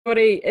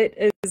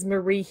It is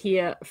Maree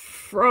here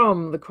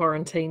from the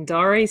Quarantine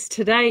Diaries.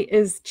 Today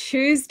is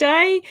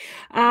Tuesday,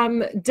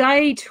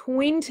 day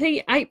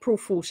 20, April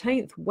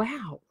 14th.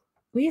 Wow.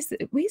 Where's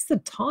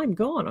the time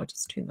gone? I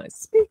just turned those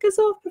speakers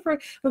off before. I'm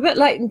a bit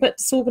late and a bit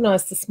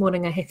disorganized this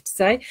morning, I have to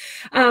say.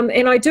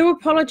 And I do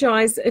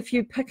apologize if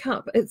you pick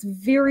up. It's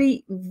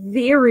very,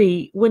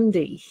 very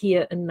windy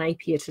here in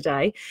Napier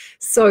today.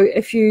 So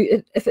if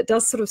it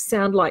does sort of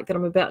sound like that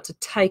I'm about to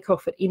take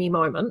off at any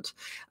moment,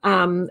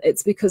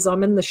 it's because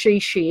I'm in the she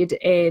shed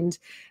and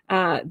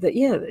I'm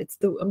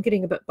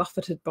getting a bit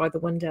buffeted by the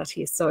wind out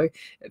here. So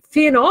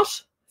fear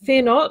not,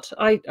 fear not.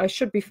 I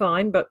should be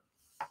fine, but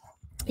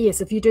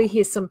yes, if you do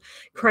hear some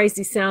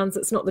crazy sounds,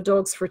 it's not the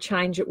dogs for a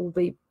change. It will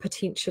be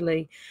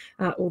potentially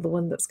all the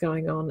wind that's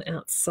going on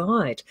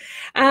outside.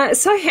 Have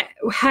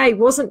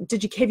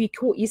you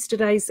caught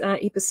yesterday's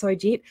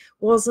episode yet?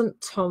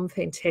 Wasn't Tom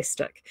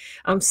fantastic?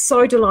 I'm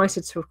so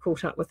delighted to have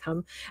caught up with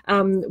him.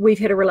 We've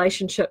had a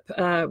relationship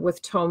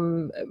with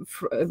Tom,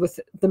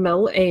 with the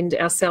mill and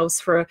ourselves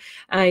for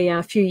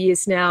a few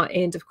years now.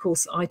 And of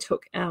course, I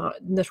took our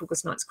Knit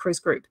August Nights cruise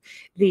group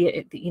there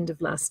at the end of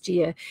last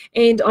year.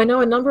 And I know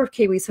a number of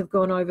Kiwis have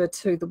gone over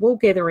to the wool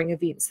gathering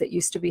events that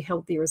used to be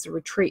held there as a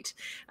retreat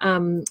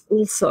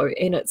also,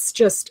 and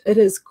it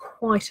is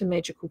quite a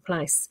magical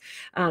place,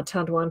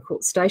 Tandawan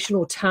Court Station,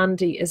 or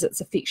Tandi as it's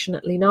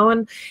affectionately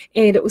known.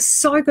 And it was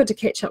so good to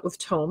catch up with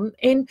Tom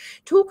and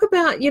talk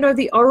about,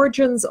 the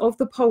origins of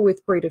the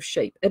Polworth breed of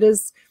sheep. It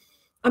is,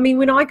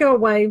 when I go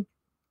away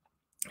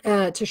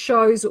to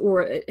shows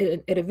or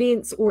at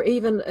events, or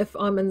even if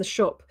I'm in the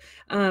shop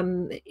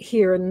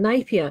here in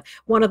Napier,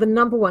 one of the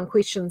number one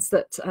questions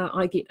that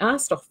I get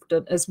asked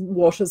often is,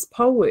 what is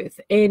Polworth?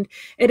 And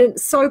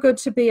it's so good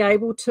to be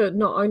able to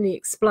not only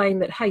explain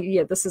that, hey,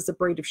 yeah, this is a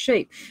breed of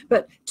sheep,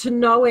 but to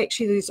know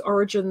actually these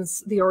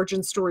origins, the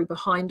origin story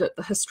behind it,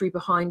 the history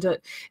behind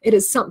it. It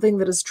is something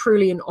that is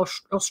truly an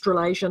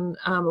Australasian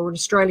or an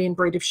Australian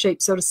breed of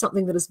sheep, so it is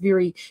something that is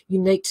very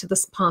unique to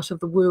this part of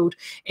the world,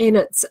 and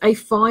it's a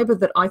fibre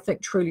that I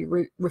think truly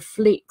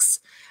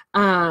reflects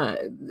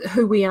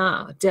who we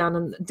are down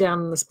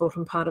in this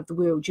bottom part of the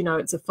world.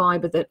 It's a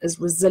fibre that is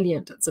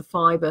resilient. It's a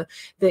fibre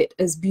that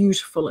is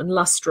beautiful and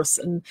lustrous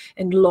and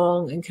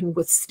long and can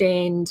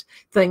withstand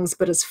things,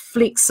 but is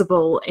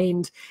flexible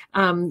and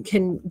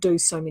can do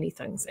so many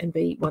things and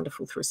be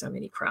wonderful through so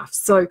many crafts.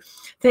 So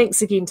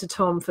thanks again to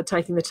Tom for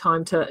taking the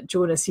time to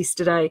join us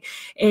yesterday.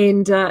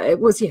 And it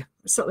was,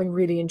 something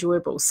really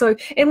enjoyable. So,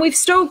 and we've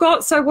still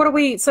got, so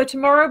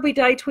tomorrow will be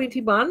day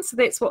 21. So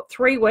that's what,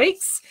 3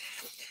 weeks.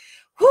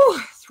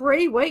 Whew,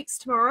 3 weeks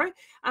tomorrow.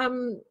 I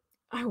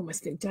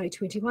almost think day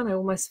 21, I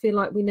almost feel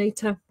like we need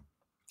to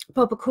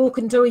pop a cork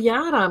and do a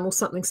yard arm or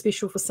something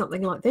special for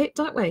something like that,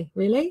 don't we?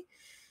 Really?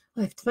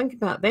 I have to think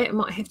about that. I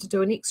might have to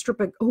do an extra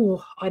big,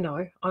 I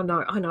know.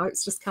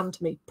 It's just come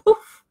to me.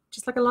 Poof,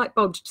 just like a light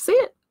bulb. Did you see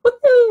it?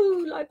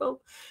 Woohoo, light bulb.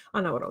 I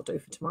know what I'll do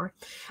for tomorrow.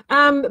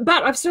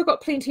 But I've still got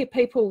plenty of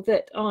people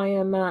that I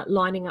am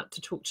lining up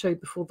to talk to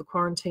before the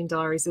Quarantine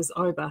Diaries is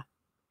over.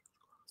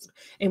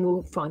 And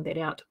we'll find that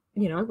out,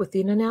 with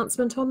an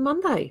announcement on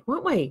Monday,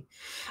 won't we?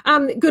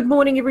 Good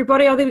morning,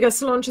 everybody. Oh, there we go.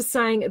 Solange is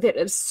saying that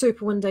it's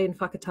super windy in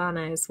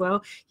Whakatane as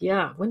well.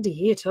 Yeah, windy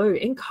here too,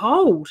 and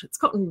cold. It's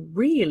gotten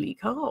really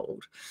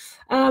cold.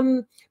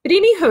 But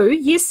anywho,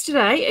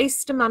 yesterday,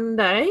 Easter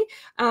Monday,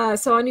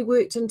 so I only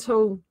worked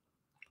until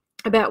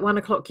about 1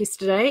 o'clock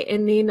yesterday,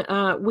 and then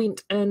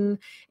went in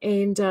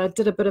and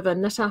did a bit of a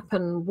knit up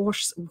and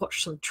watched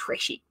some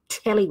trashy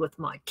telly with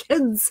my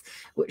kids,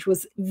 which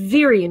was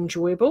very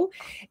enjoyable.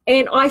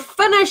 And I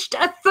finished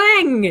a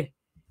thing.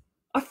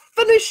 I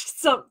finished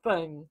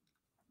something.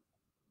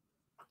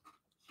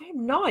 I have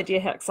no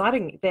idea how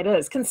exciting that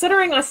is,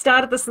 considering I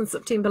started this in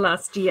September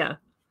last year.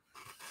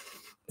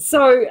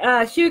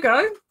 So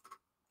Hugo,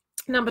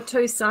 number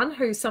 2 son,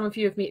 who some of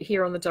you have met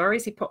here on the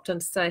Diaries, he popped in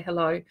to say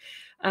hello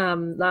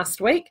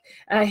last week.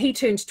 He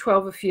turned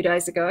 12 a few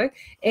days ago,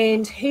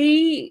 and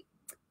he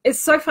is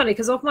so funny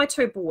because of my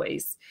 2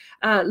 boys,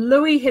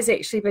 Louis has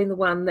actually been the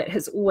one that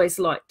has always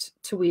liked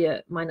to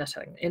wear my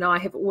knitting, and I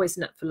have always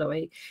knit for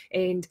Louis.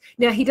 And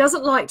now he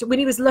doesn't like to, when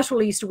he was little,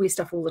 he used to wear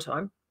stuff all the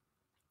time.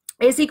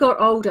 As he got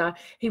older,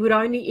 he would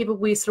only ever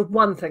wear sort of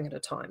one thing at a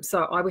time.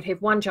 So I would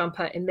have one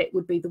jumper, and that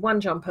would be the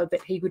one jumper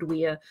that he would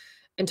wear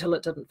until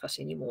it didn't fit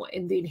anymore.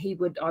 And then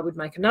I would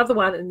make another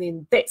one, and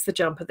then that's the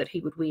jumper that he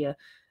would wear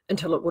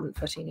until it wouldn't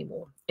fit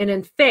anymore. And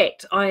in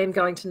fact, I am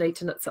going to need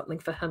to knit something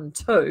for him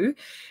too,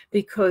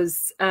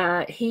 because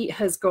he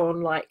has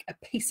gone like a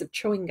piece of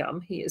chewing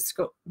gum. He has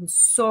gotten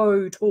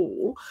so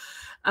tall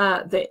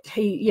that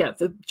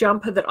the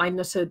jumper that I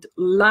knitted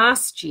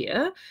last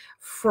year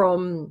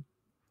from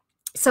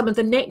some of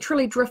the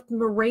naturally drift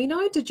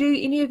merino. Did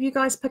any of you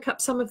guys pick up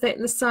some of that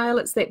in the sale?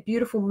 It's that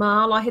beautiful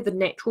marl. I had the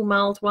natural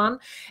marled one,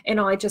 and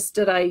I just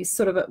did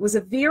it was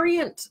a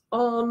variant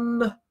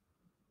on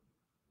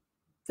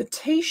the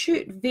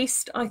t-shirt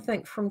vest, I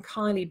think, from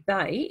Kylie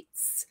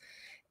Bates,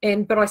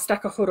 but I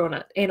stuck a hood on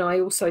it, and I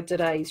also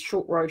did a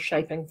short row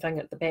shaping thing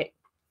at the back.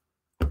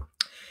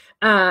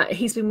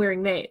 He's been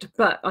wearing that,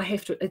 but I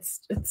have to,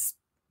 it's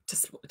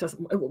just,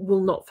 it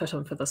will not fit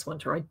him for this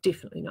winter. I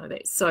definitely know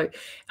that. So,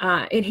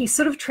 and he's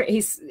sort of,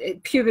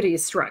 puberty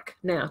is struck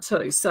now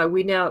too. So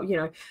we now,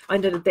 I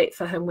knitted that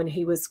for him when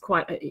he was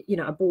quite,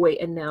 a boy.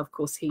 And now, of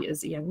course, he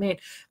is a young man.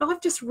 Oh,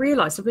 I've just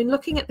realized, I've been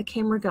looking at the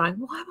camera going,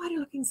 why am I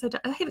looking so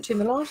dark? I haven't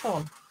turned the light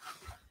on.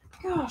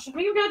 Gosh, are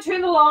you going to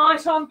turn the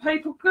light on,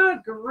 people?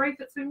 Good grief,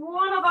 it's been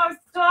one of those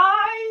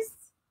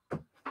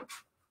days.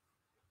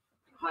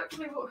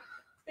 Hopefully,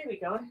 there we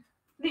go.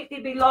 Let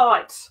there be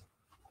light.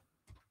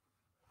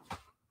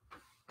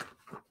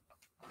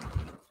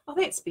 Oh,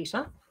 that's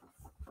better.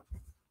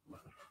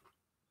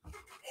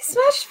 It's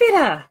much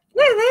better.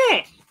 Look at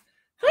that.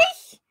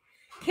 Hey,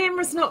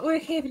 camera's not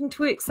having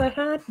to work so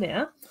hard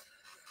now.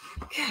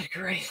 Good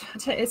grief.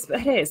 It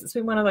has. It's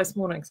been one of those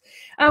mornings.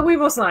 Where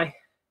was I?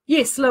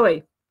 Yes,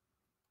 Louis.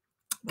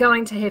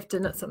 Going to have to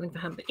knit something for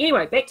him. But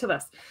anyway, back to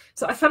this.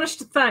 So I finished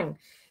the thing.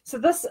 So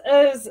this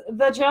is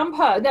the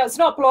jumper. Now, it's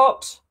not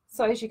blocked.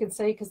 So as you can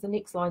see, because the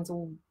next line's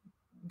all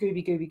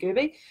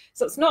gooby.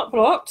 So it's not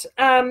blocked.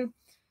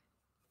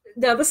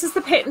 Now, this is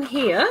the pattern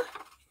here,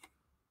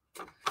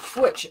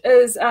 which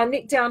is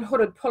neck down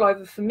hooded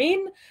pullover for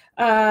men.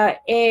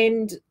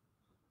 And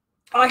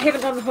I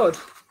haven't done the hood.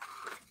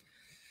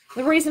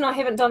 The reason I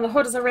haven't done the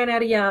hood is I ran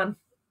out of yarn.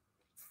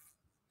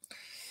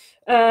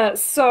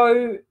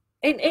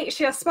 And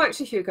actually, I spoke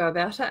to Hugo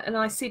about it, and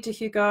I said to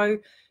Hugo,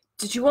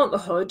 did you want the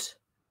hood?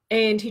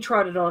 And he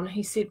tried it on.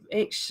 He said,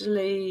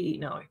 actually,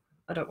 no,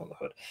 I don't want the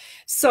hood.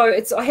 So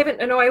I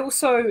haven't, and I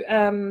also,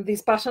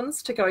 there's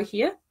buttons to go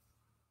here.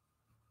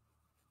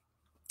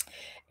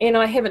 And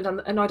I haven't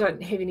done, and I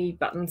don't have any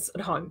buttons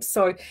at home.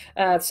 So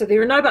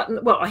there are no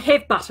buttons. Well, I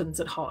have buttons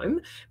at home,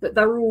 but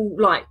they're all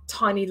like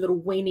tiny little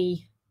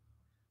weenie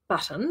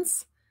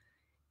buttons.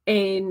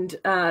 And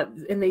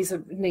these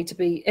need to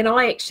be, and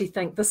I actually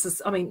think this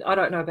is, I mean, I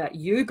don't know about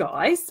you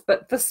guys,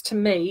 but this to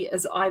me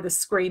is either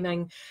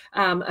screaming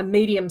a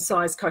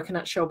medium-sized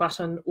coconut shell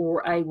button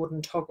or a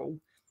wooden toggle.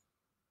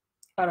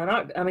 I don't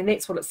know. I mean,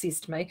 that's what it says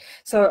to me.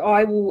 So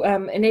I will,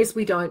 and as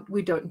we don't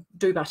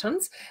do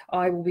buttons,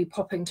 I will be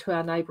popping to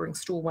our neighbouring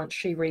store once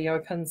she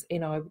reopens,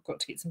 and I've got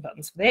to get some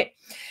buttons for that.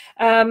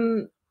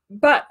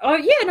 But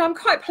yeah, and I'm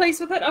quite pleased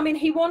with it. I mean,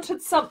 he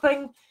wanted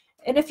something,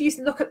 and if you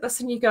look at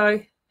this and you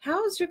go,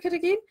 how is your kid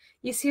again?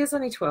 Yes, he is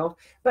only 12,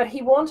 but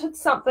he wanted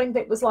something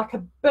that was like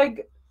a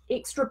big,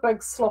 extra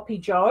big sloppy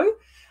Joe.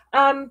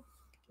 Now,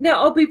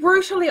 I'll be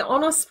brutally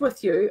honest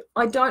with you.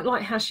 I don't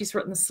like how she's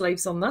written the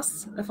sleeves on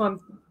this, if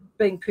I'm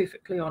being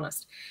perfectly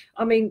honest.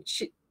 I mean,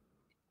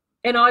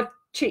 and I've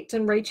checked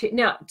and rechecked.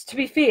 Now, to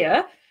be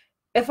fair,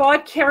 if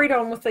I'd carried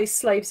on with these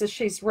sleeves as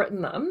she's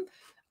written them,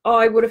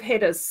 I would have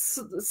had a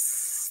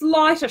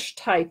slightish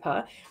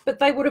taper, but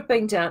they would have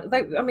been down.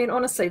 I mean,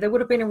 honestly, they would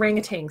have been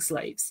orangutan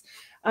sleeves.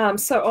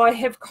 So I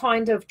have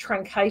kind of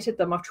truncated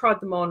them. I've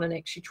tried them on and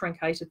actually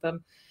truncated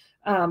them.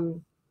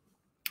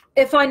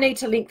 If I need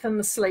to lengthen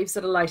the sleeves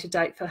at a later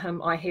date for him,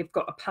 I have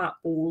got a part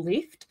ball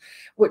left,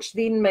 which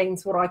then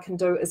means what I can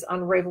do is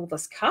unravel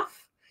this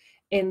cuff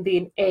and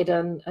then add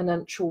in an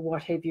inch or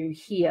what have you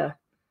here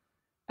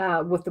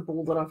with the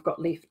ball that I've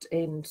got left,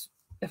 and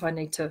if I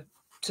need to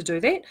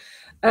do that.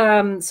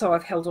 So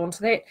I've held on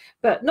to that,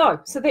 but no,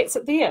 so that's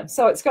it there.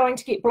 So it's going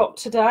to get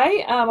blocked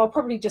today. I'll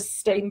probably just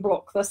steam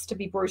block this, to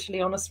be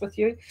brutally honest with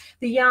you.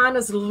 The yarn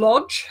is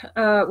Lodge,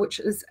 which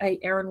is a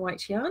Aran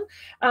weight yarn,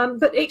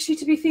 but actually,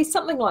 to be fair,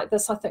 something like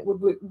this I think would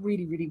work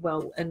really, really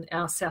well in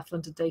our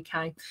Southland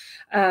DK.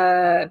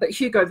 But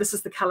Hugo, this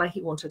is the colour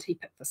he wanted. He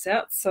picked this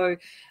out. So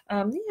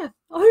yeah,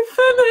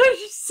 I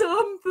finished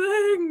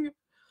something.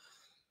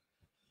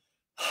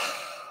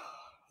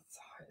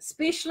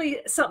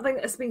 Especially something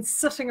that's been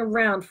sitting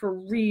around for a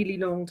really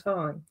long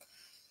time.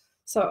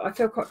 So I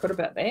feel quite good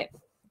about that.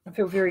 I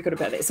feel very good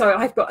about that. So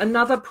I've got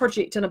another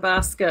project in a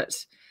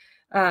basket,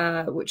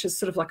 which is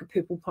sort of like a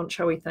purple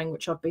poncho-y thing,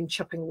 which I've been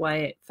chipping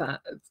away at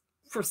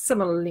for a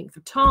similar length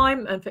of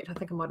time. In fact, I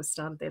think I might have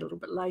started that a little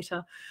bit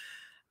later.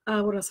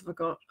 What else have I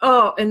got?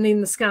 Oh, and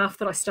then the scarf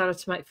that I started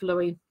to make for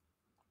Louis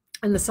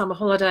in the summer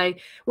holiday,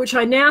 which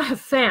I now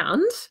have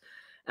found.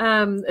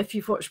 If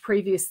you've watched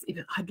previous,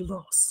 I'd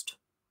lost it,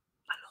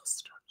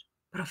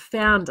 but I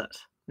found it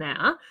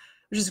now,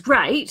 which is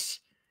great.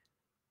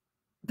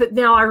 But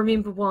now I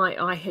remember why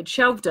I had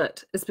shelved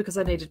it, is because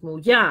I needed more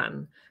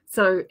yarn.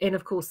 So, and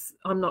of course,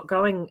 I'm not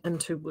going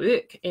into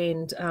work,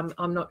 and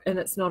and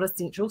it's not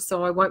essential,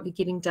 so I won't be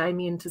getting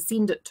Damien to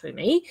send it to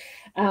me.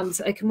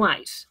 So it can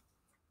wait.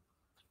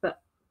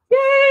 But yay!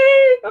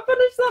 I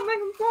finished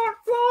something. I'm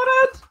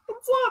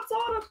so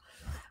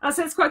excited.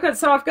 So it's quite good.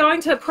 So I'm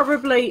going to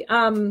probably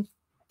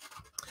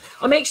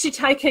I'm actually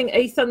taking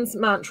Ethan's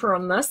mantra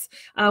on this.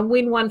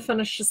 When one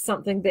finishes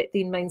something, that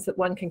then means that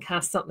one can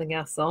cast something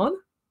else on.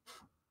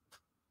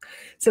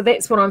 So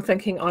that's what I'm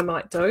thinking I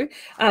might do.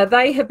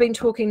 They have been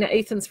talking to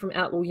Ethan's from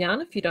Outlaw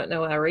Yarn. If you don't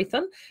know our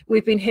Ethan,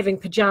 we've been having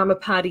pajama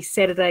party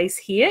Saturdays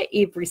here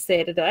every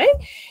Saturday.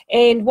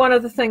 And one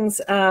of the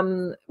things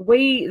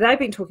they've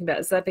been talking about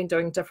is they've been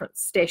doing different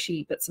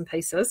stashy bits and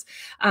pieces.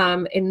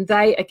 And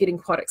they are getting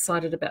quite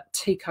excited about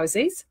tea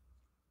cozies.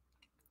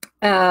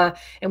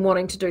 And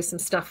wanting to do some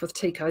stuff with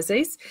tea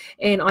cozies.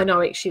 And I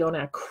know actually on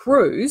our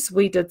cruise,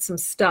 we did some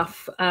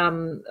stuff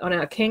on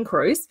our can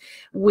cruise.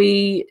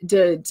 We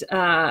did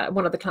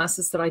one of the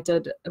classes that I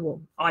did,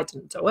 well, I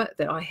didn't do it,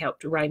 that I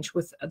helped arrange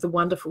with the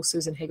wonderful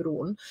Susan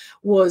Hagedorn,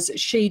 was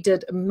she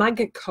did mug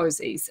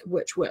cozies,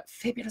 which were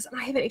fabulous. And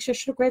I haven't actually, I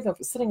should have grabbed them, it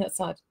was sitting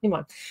outside. Never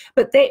mind.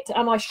 But that,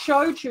 I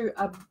showed you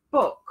a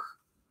book.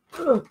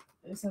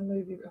 As I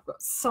move, I've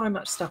got so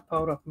much stuff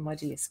piled up on my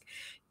desk.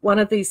 One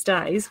of these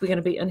days, we're going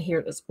to be in here,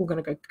 it's all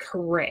going to go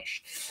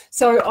crash.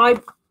 So I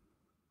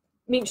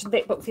mentioned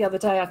that book the other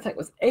day, I think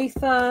with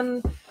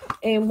Ethan,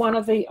 and one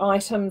of the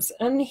items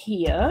in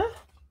here,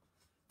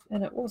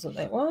 and it wasn't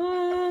that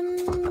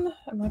one.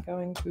 Am I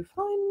going to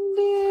find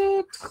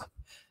it?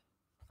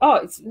 Oh,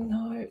 it's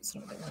not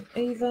that one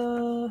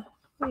either.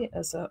 Where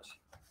is it?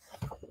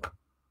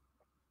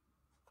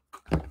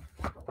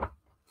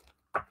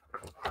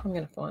 I'm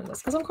going to find this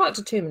because I'm quite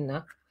determined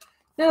now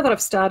that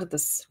I've started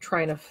this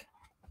train of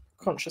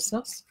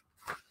consciousness.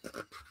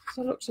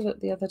 So I looked at it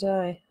the other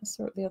day. I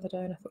saw it the other day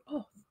and I thought,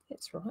 oh,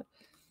 that's right.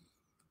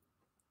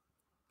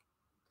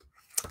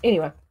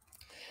 Anyway,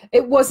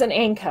 it was an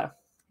anchor.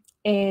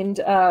 And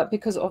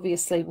because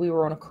obviously we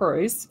were on a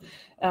cruise,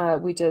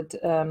 we did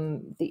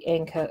the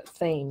anchor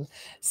theme.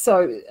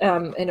 So,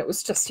 and it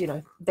was just,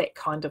 that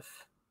kind of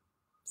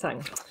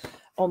thing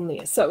on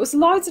there. So it was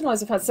loads and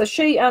loads of fun. So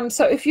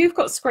so if you've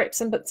got scraps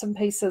and bits and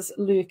pieces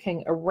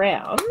lurking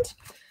around,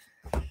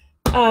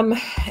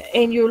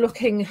 and you're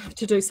looking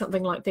to do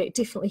something like that,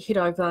 definitely head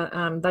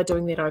over. They're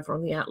doing that over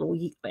on the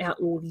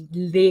Outlaw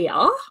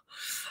Lair,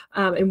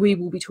 and we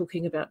will be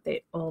talking about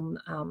that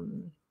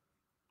on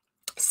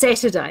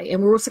Saturday.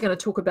 And we're also going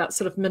to talk about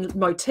sort of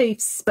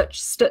motifs,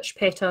 stitch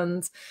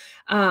patterns.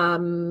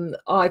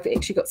 I've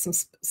actually got some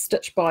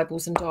stitch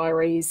Bibles and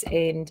diaries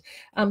and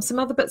some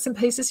other bits and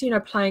pieces,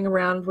 playing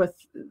around with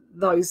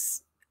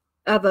those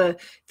other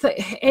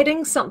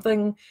adding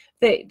something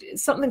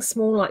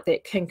small like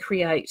that can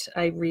create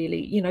a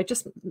really,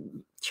 just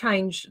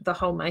change the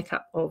whole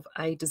makeup of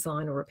a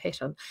design or a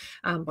pattern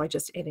by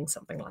just adding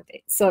something like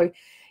that. So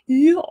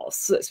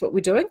yes, that's what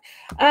we're doing.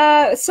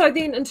 So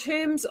then in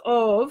terms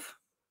of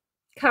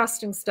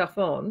casting stuff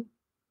on,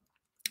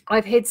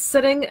 I've had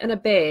sitting in a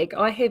bag,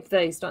 I have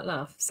these, don't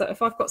laugh. So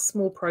if I've got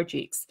small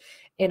projects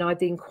and I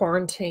then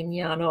quarantine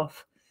yarn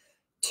off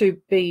to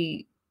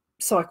be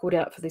cycled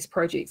out for these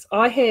projects,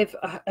 I have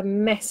a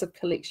massive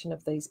collection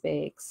of these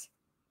bags.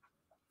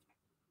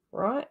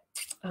 Right?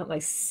 Aren't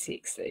they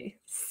sexy?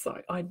 So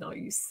I know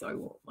you so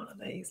want one of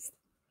these.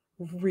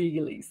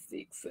 Really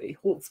sexy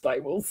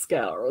Holtzbay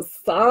Scour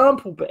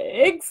sample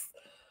bags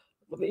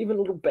with even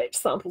little batch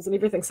samples and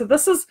everything. So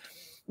this is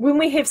when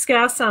we have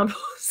scour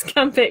samples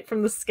come back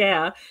from the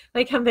scour,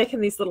 they come back in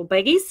these little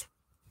baggies,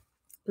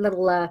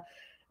 little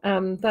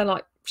they're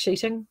like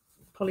sheeting,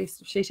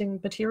 polyester sheeting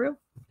material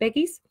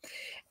baggies.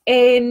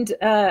 And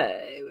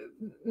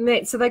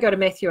so they go to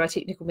Matthew, our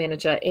technical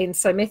manager, and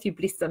so Matthew,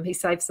 bless them, he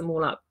saves them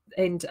all up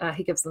and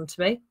he gives them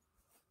to me.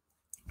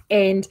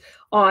 And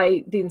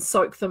I then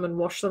soak them and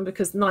wash them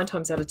because 9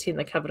 times out of 10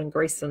 they're covered in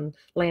grease and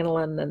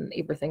lanolin and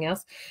everything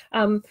else.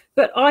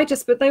 But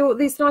they were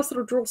these nice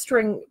little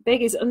drawstring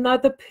baggies, and they're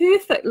the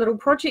perfect little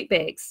project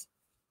bags.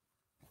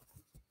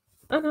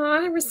 And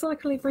I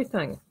recycle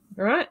everything.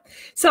 All right.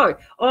 So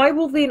I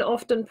will then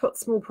often put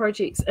small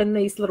projects in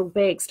these little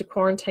bags to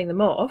quarantine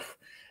them off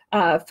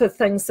for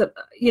things that,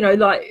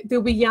 like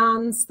there'll be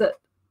yarns that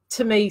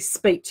to me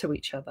speak to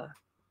each other.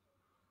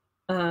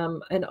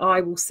 And I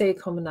will see a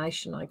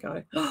combination. I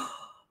go,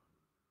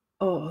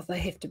 oh, they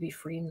have to be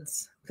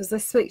friends because they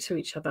speak to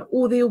each other.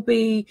 Or there'll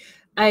be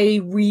a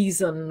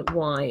reason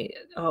why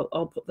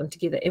I'll put them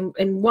together.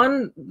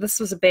 And this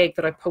was a bag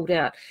that I pulled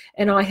out,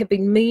 and I have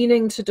been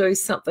meaning to do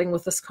something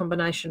with this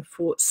combination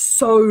for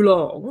so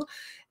long,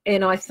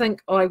 and I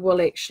think I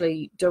will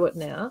actually do it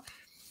now.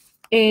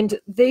 And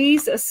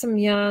these are some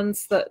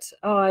yarns that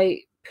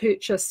I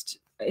purchased,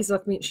 as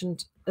I've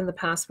mentioned in the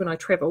past, when I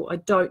travel. I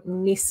don't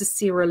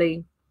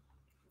necessarily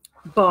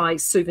buy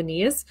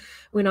souvenirs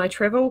when I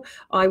travel.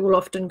 I will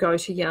often go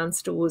to yarn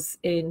stores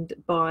and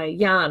buy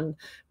yarn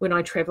when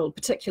I travel,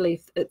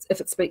 particularly if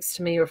it speaks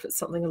to me or if it's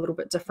something a little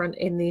bit different,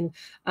 and then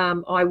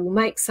I will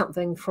make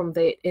something from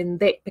that, and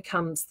that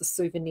becomes the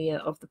souvenir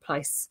of the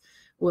place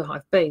where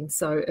I've been.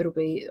 So it'll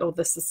be, oh,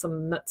 this is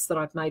some mitts that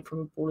I've made from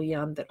a ball of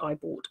yarn that I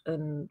bought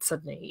in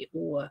Sydney,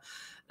 or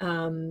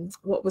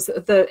what was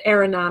it, the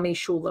Aranami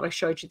shawl that I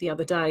showed you the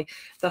other day.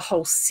 The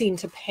whole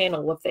centre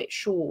panel of that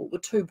shawl were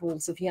 2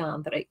 balls of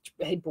yarn that I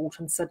had bought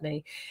in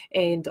Sydney,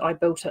 and I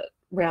built it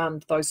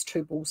around those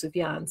 2 balls of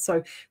yarn.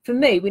 So for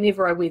me,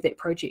 whenever I wear that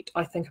project,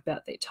 I think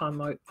about that time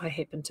I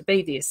happened to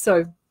be there.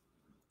 So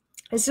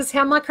it's just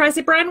how my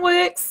crazy brain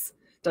works.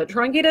 Don't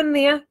try and get in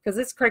there because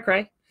it's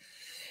cray-cray.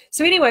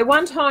 So anyway,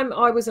 one time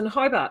I was in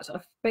Hobart.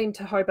 I've been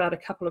to Hobart a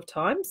couple of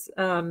times,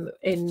 and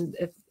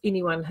if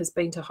anyone has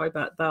been to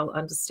Hobart, they'll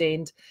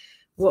understand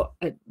what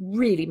a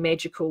really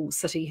magical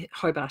city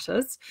Hobart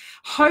is.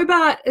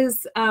 Hobart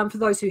is, for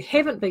those who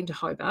haven't been to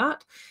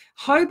Hobart,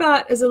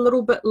 Hobart is a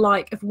little bit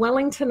like if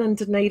Wellington and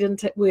Dunedin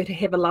were to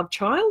have a love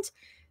child,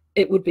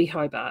 it would be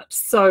Hobart.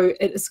 So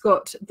it's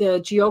got the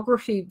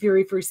geography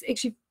very, very,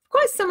 actually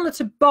quite similar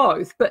to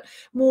both, but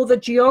more the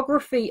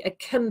geography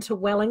akin to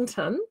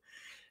Wellington,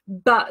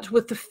 but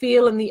with the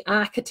feel and the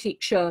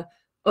architecture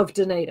of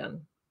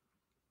Dunedin.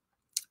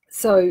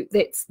 So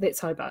that's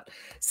Hobart.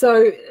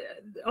 So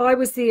I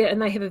was there,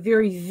 and they have a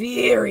very,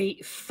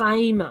 very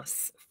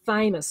famous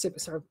super.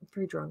 Sorry, I'm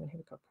very dry. I'm gonna have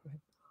a cup.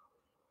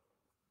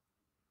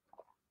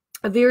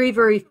 A very,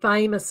 very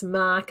famous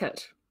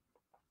market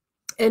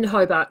in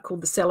Hobart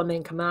called the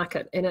Salamanca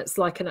Market, and it's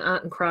like an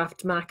art and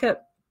craft market.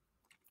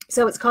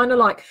 So it's kind of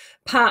like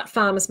part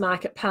farmers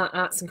market, part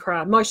arts and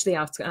crafts, mostly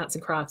arts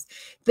and crafts.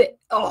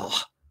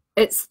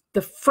 It's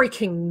the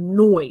freaking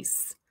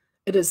noise.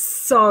 It is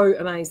so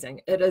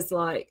amazing. It is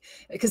like,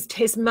 because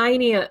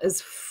Tasmania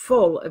is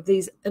full of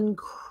these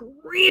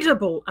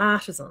incredible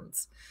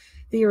artisans.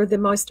 There are the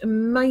most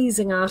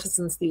amazing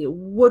artisans there: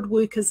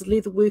 woodworkers,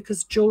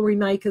 leatherworkers, jewelry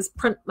makers,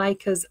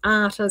 printmakers,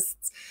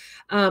 artists,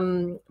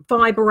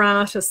 fibre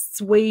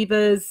artists,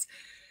 weavers,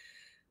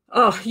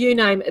 you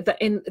name it,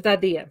 and they're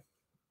there.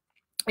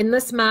 In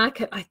this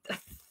market, I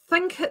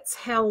think it's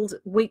held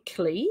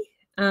weekly.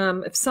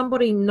 If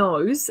somebody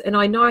knows, and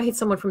I know I had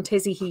someone from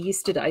Tassie here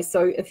yesterday,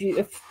 so if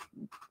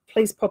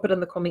please pop it in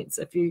the comments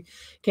if you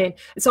can.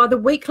 It's either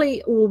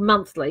weekly or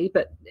monthly,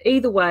 but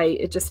either way,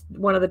 it's just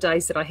one of the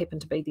days that I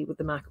happened to be there when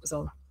the market was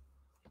on.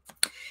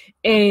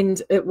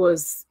 And it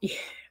was, yeah,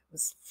 it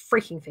was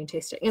freaking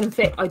fantastic. And in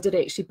fact, I did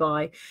actually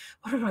buy,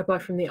 what did I buy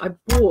from there? it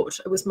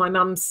was my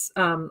mum's,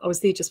 I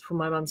was there just for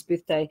my mum's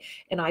birthday,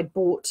 and I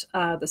bought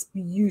this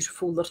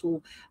beautiful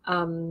little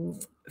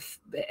hand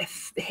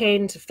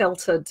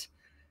felted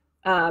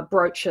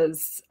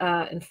brooches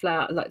and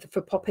flower, like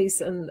for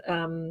poppies and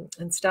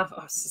stuff.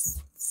 Oh, it's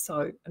just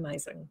so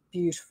amazing,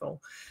 beautiful.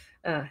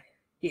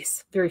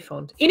 Yes, very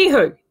fond.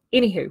 Anywho,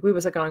 where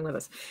was I going with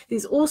this?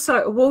 There's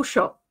also a wool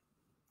shop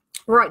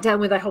right down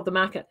where they hold the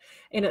market,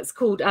 and it's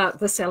called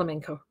the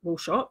Salamanca Wool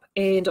Shop.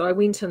 And I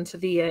went into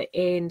there,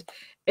 and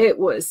it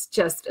was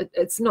just,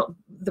 it's not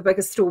the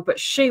biggest store, but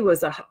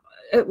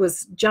it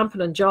was jumping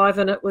and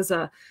jiving. It was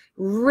a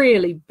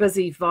really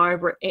busy,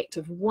 vibrant,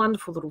 active,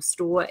 wonderful little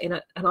store.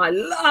 And I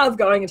love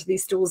going into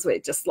these stores where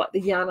just like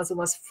the yarn is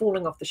almost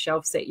falling off the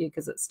shelves at you,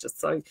 because it's just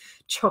so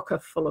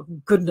chocker full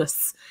of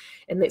goodness.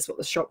 And that's what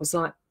the shop was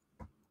like.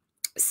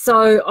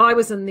 So I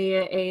was in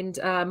there, and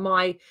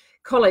my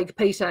colleague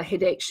Peter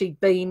had actually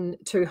been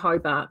to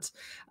Hobart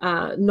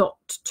not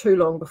too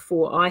long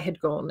before I had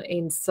gone,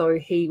 and so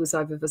he was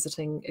over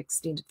visiting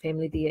extended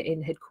family there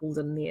and had called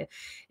in there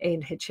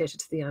and had chatted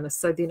to the owner.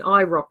 So then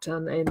I rocked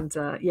in, and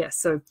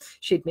so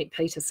she'd met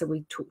Peter, so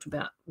we talked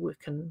about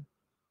work and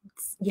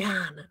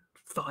yarn and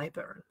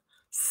fibre and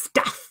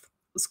stuff.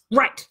 It was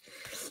great.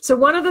 So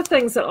one of the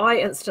things that I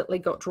instantly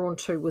got drawn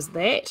to was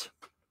that,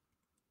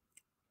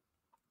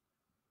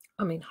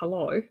 I mean,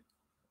 hello,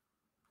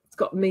 it's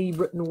got me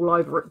written all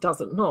over it,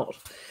 does it not?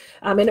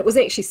 And it was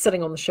actually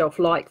sitting on the shelf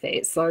like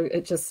that. So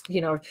it just,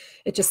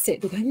 it just sat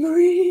there going,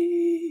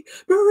 Maree,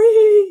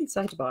 Maree.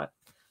 So I had to buy it.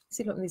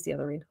 See, look, there's the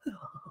other end.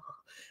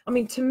 I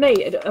mean, to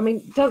me,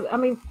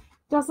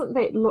 doesn't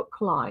that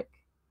look like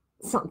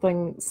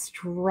something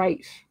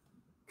straight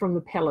from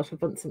the palette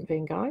of Vincent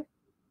van Gogh? It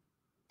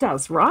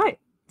does, right?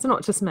 It's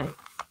not just me.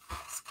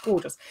 It's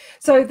gorgeous.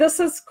 So this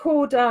is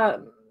called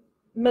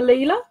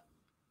Melila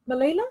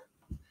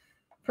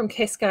from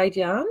Cascade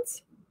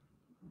Yarns.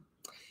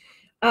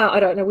 I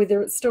don't know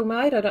whether it's still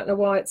made. I don't know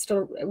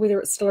whether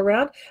it's still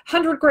around.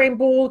 100-gram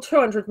ball,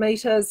 200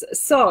 meters.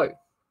 So,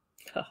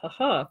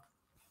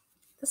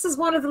 this is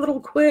one of the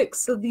little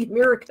quirks of the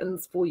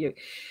Americans for you.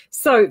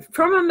 So,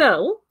 from a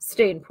mill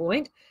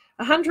standpoint,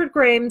 100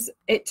 grams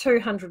at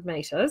 200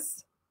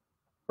 meters,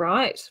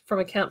 right? From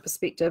a count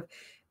perspective,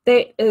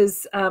 that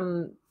is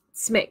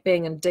smack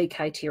bang in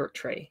DK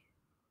territory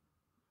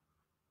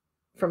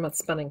from a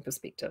spinning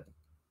perspective.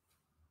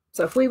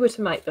 So if we were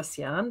to make this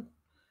yarn,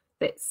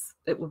 it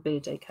would be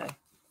a DK.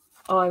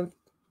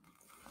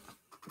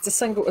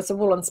 It's a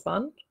woolen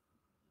spun.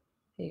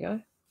 There you go.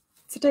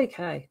 It's a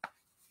DK.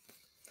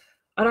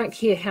 I don't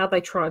care how they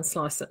try and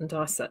slice it and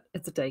dice it.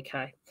 It's a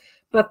DK.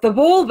 But the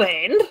ball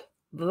band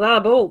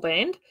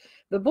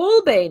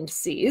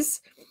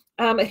says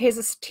it has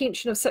a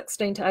tension of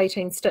 16 to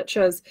 18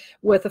 stitches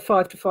with a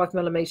 5 to 5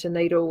 millimeter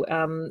needle,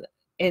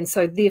 and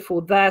so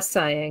therefore they're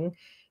saying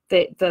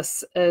that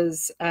this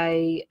is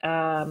a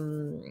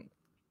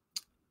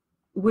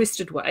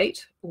worsted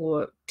weight,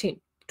 or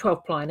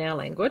 12 ply in our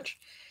language.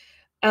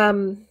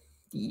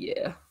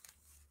 Yeah.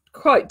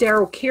 Quote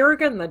Daryl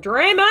Kerrigan, the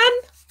Draman.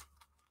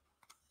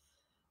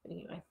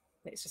 Anyway,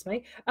 that's just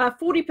me.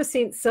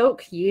 40%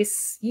 silk.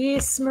 Yes,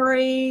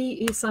 Maree.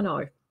 Yes, I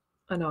know.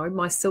 I know,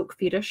 my silk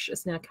fetish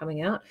is now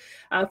coming out.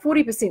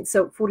 40%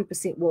 silk,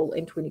 40% wool,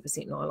 and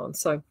 20% nylon.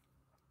 So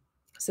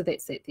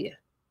that's that there.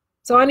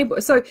 So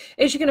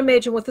as you can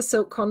imagine with the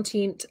silk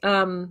content,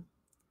 I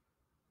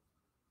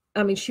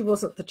mean, she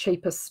wasn't the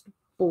cheapest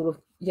ball of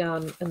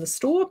yarn in the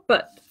store,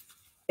 but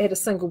at a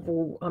single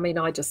ball, I mean,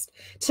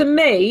 to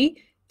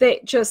me,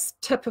 that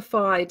just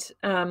typified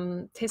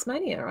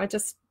Tasmania. I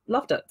just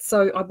loved it.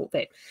 So I bought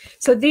that.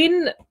 So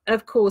then,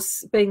 of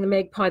course, being the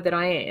magpie that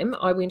I am,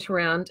 I went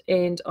around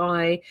and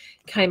I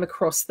came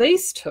across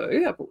these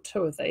two. I bought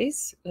two of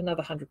these,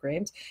 another 100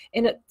 grams,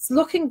 and it's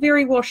looking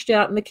very washed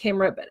out in the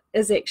camera, but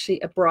is actually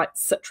a bright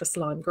citrus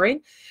lime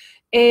green.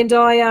 And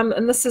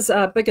and this is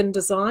Biggin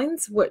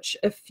Designs, which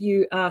if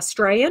you are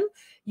Australian,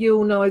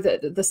 you'll know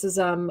that this is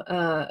an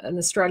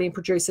Australian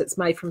producer. It's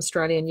made from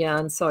Australian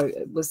yarn, so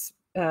it was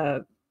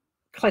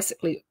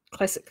classically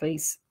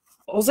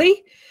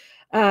Aussie,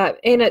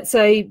 and it's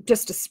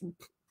just a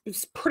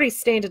pretty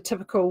standard,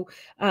 typical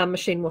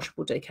machine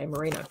washable DK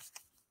merino.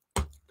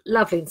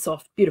 Lovely and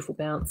soft, beautiful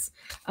bounce.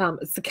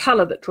 It's the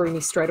colour that drew me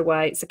straight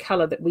away. It's a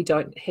colour that we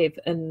don't have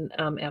in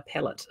our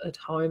palette at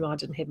home. I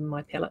didn't have in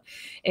my palette,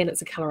 and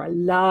it's a colour I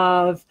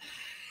love.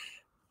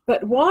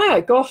 But why I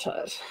got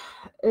it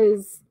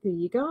is, there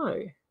you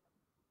go,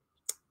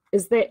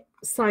 is that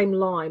same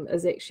lime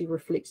is actually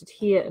reflected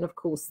here. And of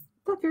course,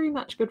 they're very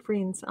much good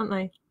friends, aren't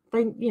they?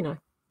 They're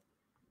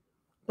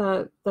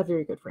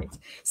very good friends.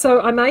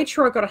 So I made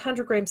sure I got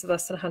 100 grams of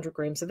this and 100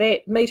 grams of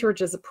that.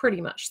 Meterages are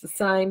pretty much the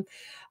same.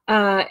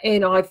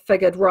 And I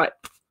figured, right,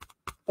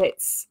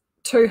 that's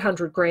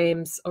 200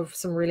 grams of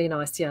some really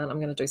nice yarn. I'm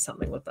going to do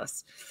something with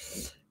this.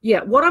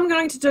 Yeah, what I'm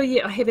going to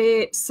do, I have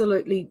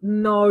absolutely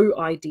no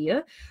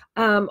idea.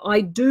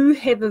 I do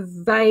have a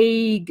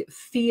vague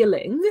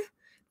feeling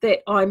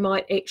that I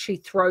might actually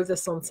throw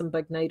this on some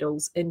big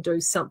needles and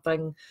do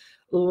something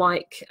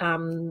like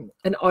an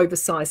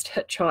oversized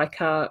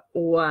hitchhiker,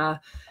 or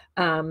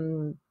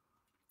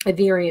a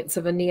variance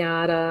of a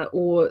Niata,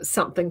 or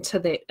something to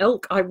that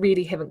ilk. I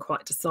really haven't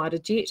quite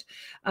decided yet.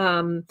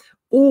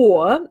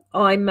 Or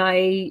I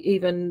may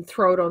even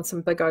throw it on some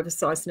big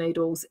oversized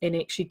needles and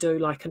actually do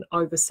like an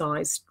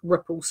oversized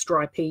ripple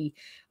stripy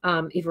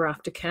ever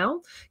after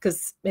cowl,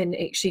 and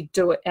actually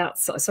do it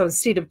outside. So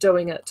instead of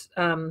doing it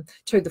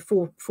to the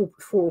 4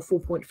 or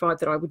 4.5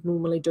 that I would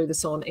normally do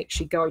this on,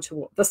 actually go to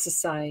what this is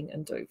saying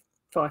and do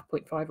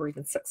 5.5 or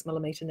even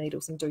 6mm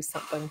needles and do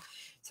something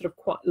sort of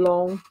quite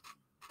long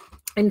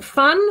and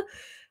fun.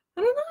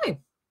 I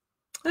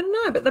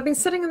don't know, but they've been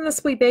sitting in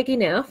this wee baggie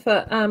now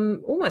for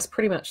almost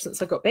pretty much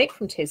since I got back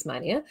from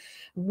Tasmania,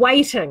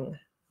 waiting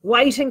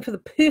for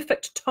the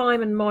perfect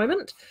time and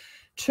moment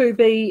to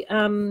be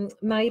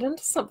made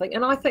into something.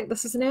 And I think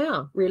this is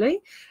now, really.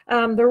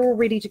 They're all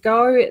ready to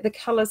go. The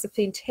colours are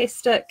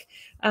fantastic.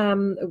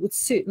 It would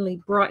certainly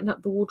brighten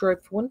up the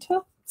wardrobe for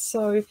winter.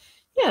 So,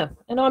 yeah,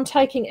 and I'm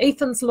taking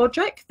Ethan's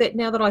logic that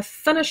now that I've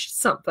finished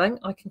something,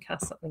 I can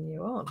cast something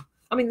new on.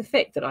 I mean, the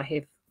fact that I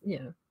have,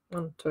 1,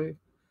 2,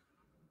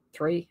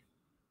 3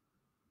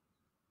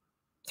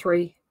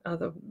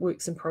 other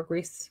works in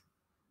progress.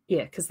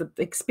 Yeah, because the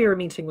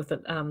experimenting with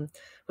it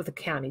with a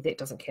county, that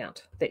doesn't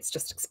count. That's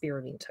just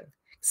experimenting.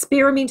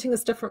 Experimenting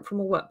is different from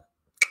a whip.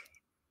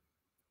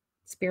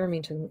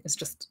 Experimenting is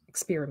just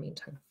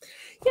experimenting.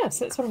 Yeah,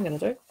 so that's what I'm going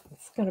to do.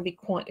 It's going to be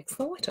quite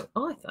exciting,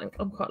 I think.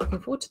 I'm quite looking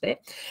forward to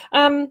that.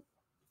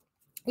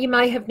 You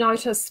may have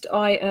noticed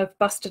I have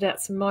busted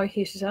out some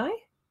mohair today.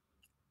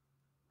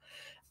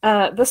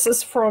 This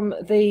is from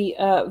the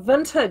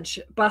vintage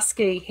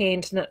Busky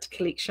hand knit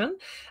collection.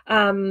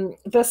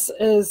 This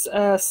is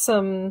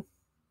some,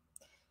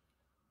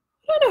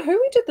 I don't know who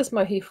we did this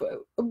mohair for.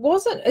 It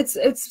wasn't,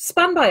 it's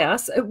spun by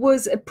us. It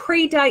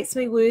predates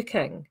me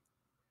working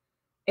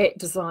at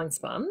Design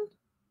Spun.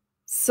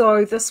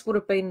 So this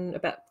would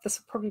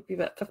probably be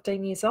about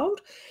 15 years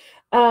old.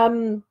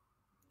 A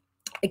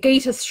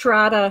Gita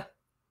Schrader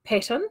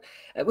pattern.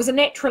 It was a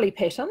naturally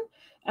pattern.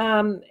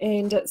 And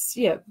it's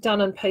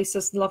done in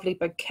pieces, lovely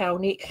big cowl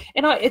neck,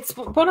 and it's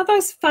one of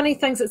those funny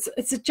things.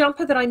 It's a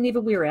jumper that I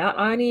never wear out.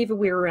 I only ever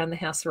wear around the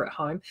house or at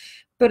home,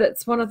 but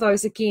it's one of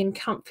those, again,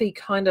 comfy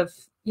kind of,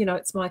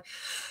 it's my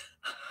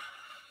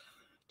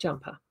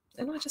jumper.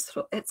 And I just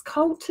thought, it's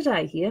cold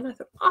today here, and I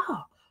thought, oh,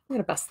 I'm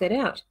going to bust that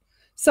out.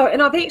 So,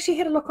 and I've actually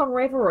had a look on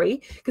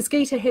Ravelry, because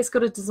Gita has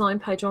got a design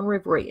page on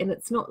Ravelry, and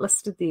it's not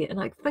listed there,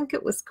 and I think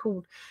it was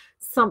called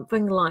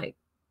something like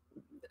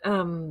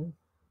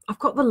I've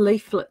got the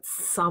leaflet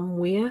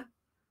somewhere.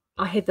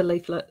 I had the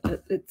leaflet,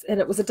 and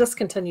it was a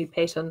discontinued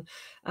pattern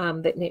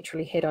that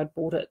naturally, had I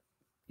bought it,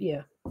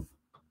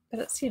 but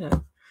it's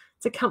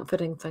it's a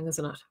comforting thing,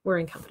 isn't it?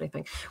 Wearing comforting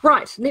thing.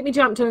 Right, let me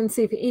jump to and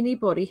see if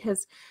anybody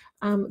has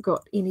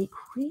got any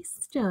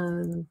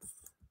questions.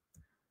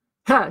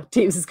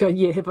 Tevs is going,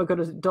 yeah, have I got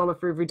 $1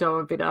 for every time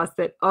I've been asked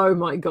that? Oh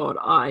my God,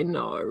 I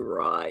know,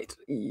 right?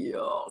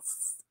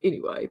 Yes.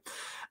 Anyway,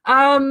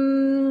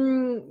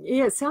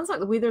 it sounds like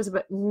the weather is a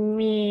bit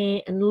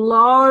meh in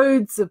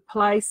loads of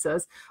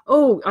places.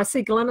 Oh, I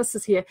see Glynis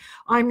is here.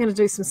 I'm going to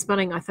do some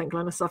spinning, I think,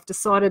 Glynis. I've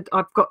decided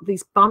I've got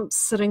these bumps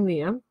sitting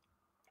there.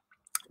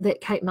 that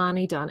Kate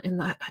Marnie done,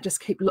 and I just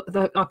keep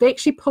I've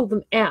actually pulled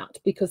them out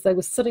because they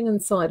were sitting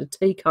inside a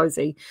tea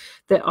cozy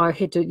that I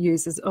had to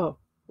use as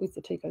where's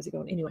the tea cozy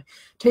gone? Anyway,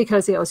 tea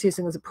cozy I was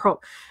using as a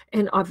prop,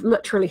 and I've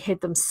literally had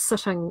them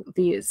sitting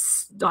there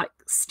like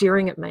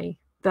staring at me.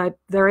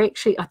 They're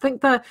actually, I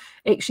think they're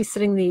actually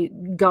sitting there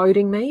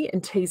goading me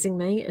and teasing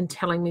me and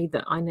telling me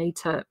that I need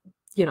to,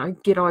 you know,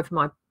 get over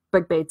my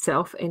big bad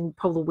self and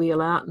pull the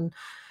wheel out, and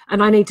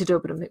I need to do a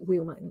bit of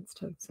wheel maintenance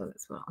too. So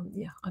that's what,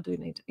 yeah, I do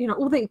need to, you know,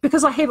 all that,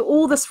 because I have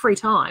all this free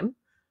time.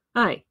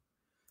 Hey.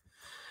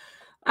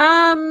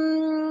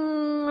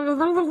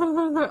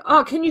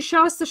 Oh, can you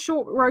show us the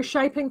short row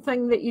shaping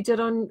thing that you did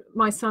on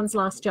my son's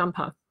last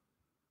jumper?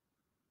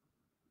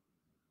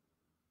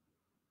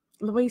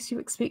 Louise, you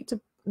expected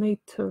me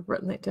to have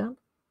written that down?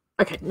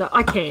 Okay, no,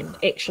 I can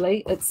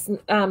actually. It's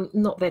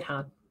not that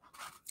hard.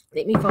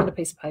 Let me find a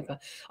piece of paper.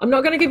 I'm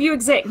not going to give you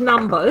exact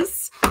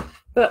numbers,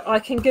 but I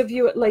can give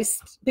you at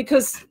least,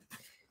 because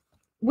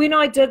when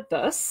I did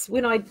this,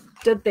 when I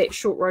did that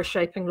short row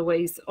shaping,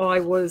 Louise, I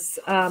was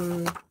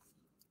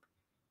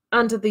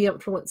under the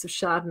influence of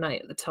Chardonnay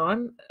at the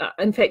time.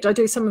 In fact, I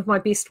do some of my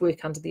best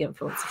work under the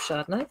influence of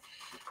Chardonnay.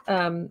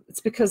 It's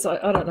because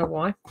I don't know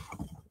why.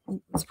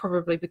 It's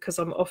probably because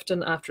I'm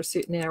often, after a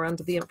certain hour,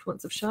 under the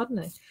influence of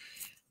Chardonnay.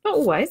 Not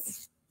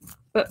always,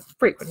 but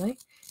frequently.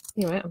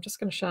 Anyway, I'm just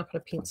going to sharpen a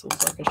pencil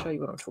so I can show you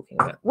what I'm talking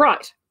about.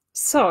 Right,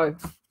 so,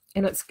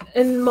 and it's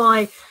in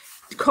my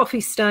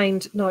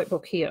coffee-stained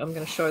notebook here. I'm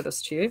going to show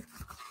this to you.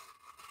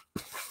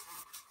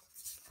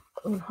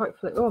 And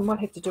hopefully, I might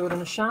have to do it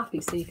in a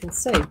Sharpie so you can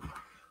see.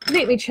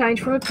 Let me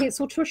change from a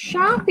pencil to a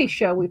Sharpie,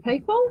 shall we,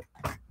 people?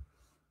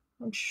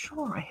 I'm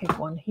sure I have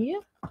one here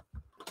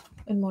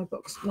in my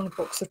box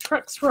of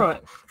tricks.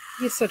 Right,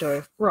 yes I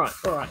do. Right,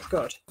 all right,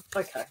 good.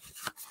 Okay,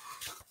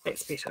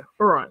 that's better.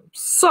 All right,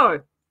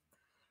 so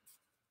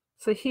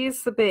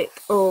here's the back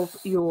of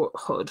your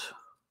hood.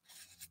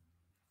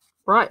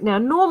 Right, now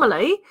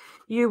normally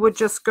you would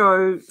just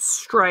go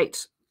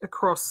straight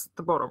across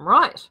the bottom,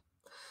 right?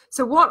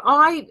 So what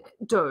I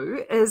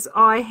do is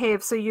I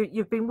have, so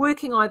you've been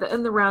working either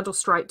in the round or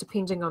straight,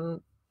 depending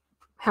on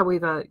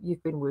however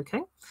you've been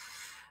working.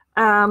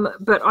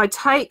 But I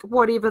take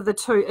whatever the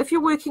two, if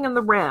you're working in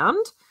the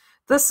round,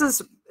 this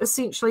is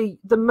essentially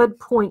the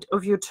midpoint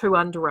of your two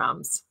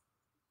underarms.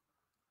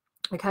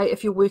 Okay,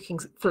 if you're working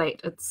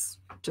flat, it's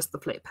just the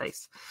flat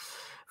piece.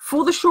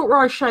 For the short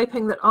row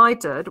shaping that I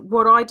did,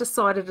 what I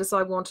decided is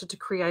I wanted to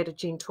create a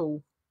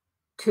gentle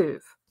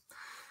curve.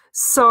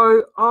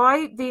 So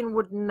I then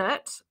would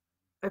knit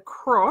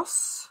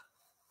across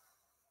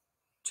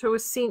to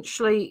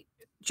essentially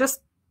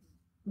just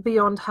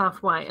beyond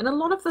halfway. And a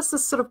lot of this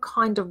is sort of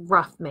kind of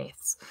rough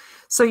maths.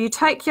 So you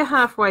take your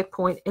halfway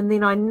point and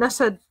then I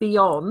knitted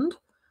beyond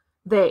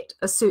that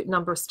a certain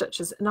number of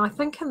stitches. And I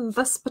think in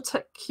this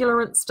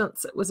particular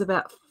instance, it was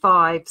about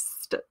 5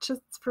 stitches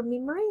from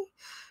memory.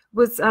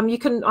 You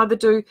can either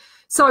do,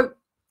 so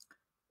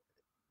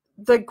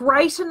the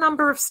greater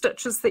number of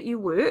stitches that you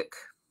work,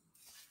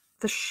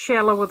 the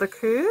shallower the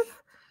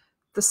curve.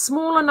 The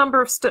smaller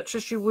number of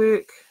stitches you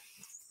work,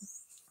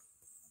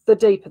 the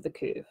deeper the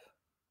curve.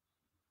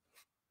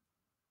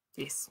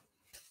 Yes.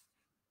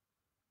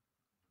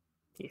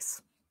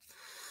 Yes.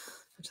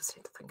 I just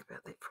had to think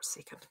about that for a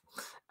second.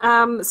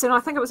 So I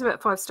think it was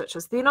about 5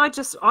 stitches. Then I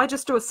just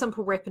do a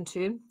simple wrap and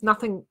turn,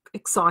 nothing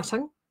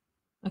exciting.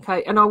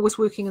 Okay, and I was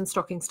working in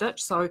stocking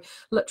stitch, so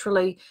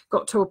literally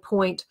got to a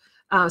point,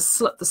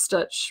 slit the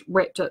stitch,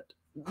 wrapped it,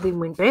 then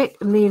went back,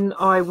 and then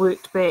I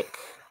worked back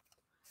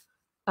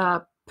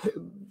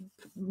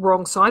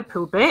wrong side,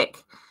 pulled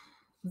back.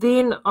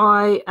 Then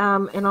I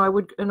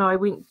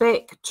went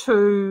back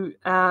to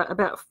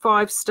about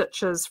 5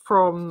 stitches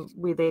from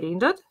where that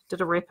ended.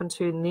 Did a wrap and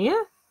turn there.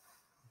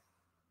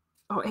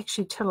 Oh,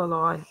 actually, tell a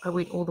lie. I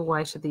went all the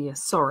way to there.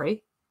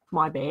 Sorry,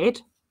 my bad.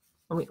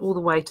 I went all the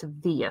way to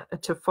there,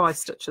 to 5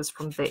 stitches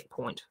from that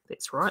point.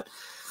 That's right.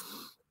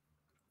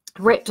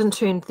 Wrapped and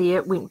turned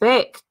there, went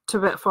back to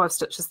about 5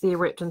 stitches there,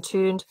 wrapped and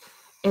turned,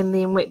 and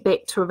then went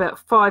back to about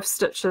 5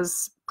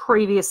 stitches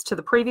previous to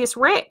the previous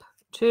wrap,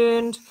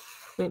 turned,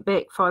 went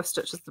back 5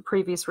 stitches the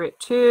previous wrap,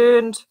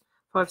 turned,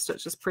 5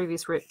 stitches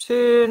previous wrap,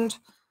 turned,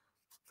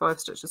 5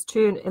 stitches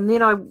turned, and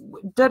then I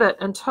did it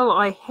until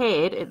I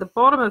had at the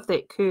bottom of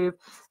that curve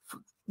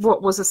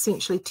what was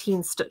essentially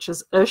 10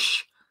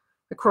 stitches-ish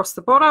across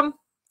the bottom.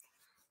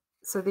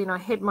 So then I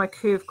had my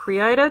curve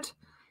created,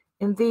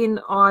 and then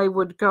I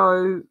would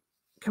go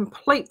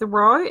complete the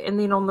row, and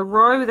then on the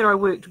row that I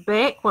worked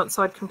back, once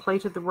I'd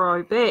completed the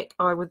row back,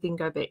 I would then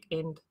go back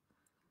and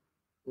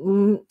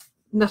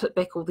knit it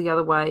back all the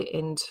other way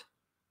and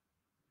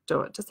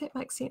do it. Does that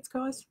make sense,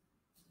 guys?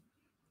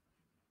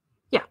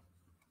 Yeah.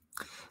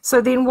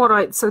 So then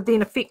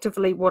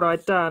effectively what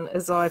I've done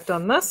is I've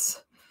done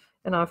this,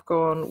 and I've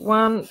gone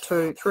 1,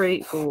 2,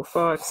 3, 4,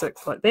 5,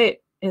 6 like that,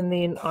 and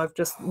then I've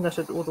just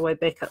knitted all the way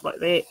back up like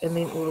that, and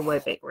then all the way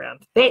back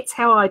around. That's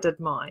how I did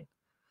mine.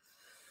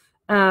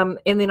 And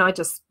then I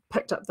just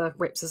picked up the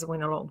wraps as I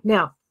went along.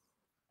 Now,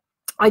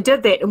 I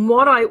did that, and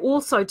what I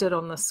also did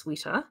on this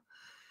sweater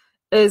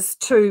is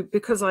to,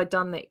 because I'd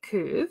done that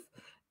curve,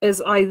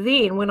 is I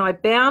then, when I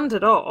bound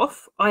it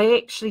off, I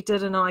actually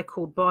did an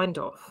I-cord bind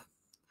off.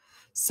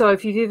 So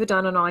if you've ever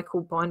done an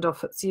I-cord bind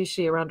off, it's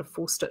usually around a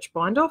 4-stitch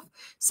bind off.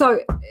 So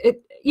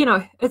it, you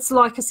know, it's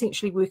like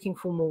essentially working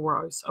 4 more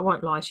rows. I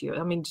won't lie to you.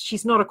 I mean,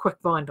 she's not a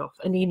quick bind off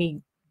in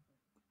any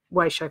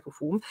way, shape or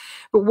form.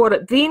 But what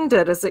it then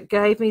did is it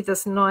gave me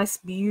this nice,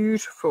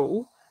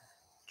 beautiful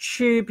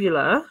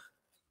tubular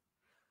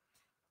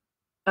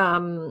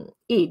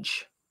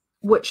edge,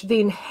 which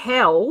then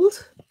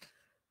held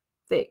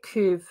that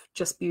curve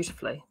just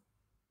beautifully.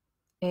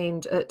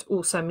 And it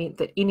also meant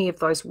that any of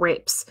those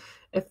wraps,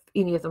 if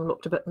any of them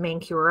looked a bit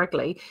manky or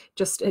ugly,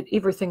 just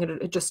everything,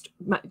 it just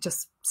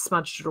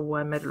smudged it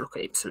away and made it look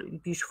absolutely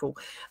beautiful.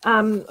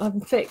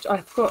 In fact,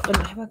 have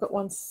I got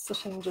one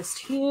sitting just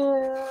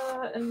here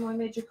in my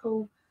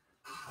magical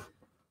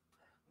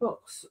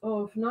box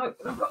of, no,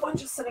 I've got one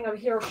just sitting over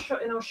here,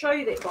 and I'll show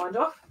you that bind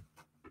off.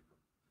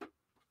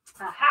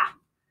 Aha!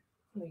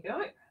 There we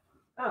go.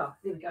 Oh,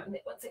 there we go. And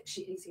that one's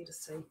actually easier to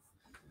see.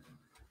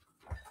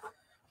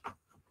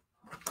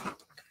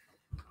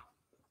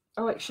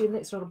 Oh, actually,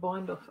 that's not a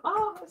bind off.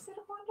 Oh, is that a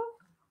bind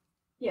off?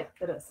 Yeah,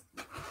 it is.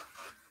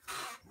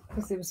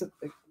 Because there was a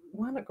big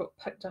one that got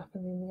picked up,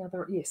 and then the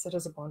other, yes, it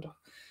is a bind off.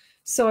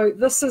 So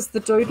this is the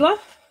doodler,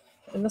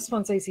 and this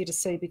one's easier to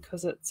see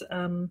because it's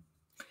 2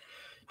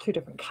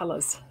 different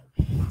colours.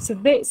 So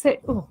that's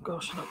that. Oh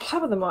gosh, and I'll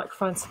cover the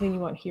microphone so then you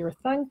won't hear a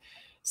thing.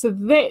 So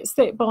that's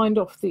that bind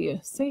off there.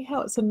 See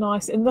how it's a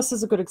nice, and this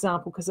is a good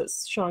example because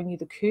it's showing you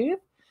the curve.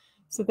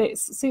 So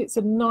that's, see, it's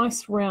a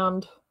nice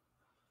round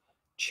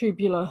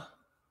tubular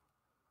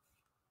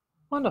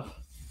bind off.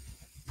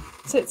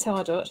 So that's how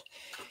I do it.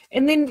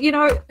 And then, you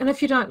know, and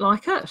if you don't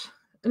like it,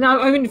 no,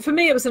 I mean, for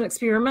me it was an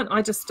experiment.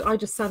 I just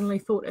suddenly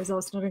thought as I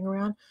was nodding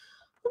around,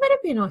 well, that'd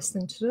be a nice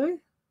thing to do.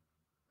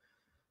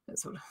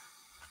 That's what,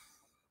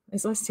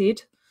 as I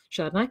said,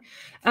 Chardonnay.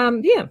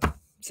 Yeah.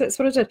 So that's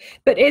what I did.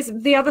 But as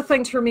the other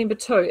thing to remember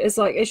too is,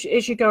 like, as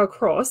you go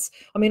across,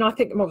 I mean, I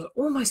think I was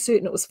almost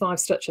certain it was 5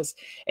 stitches,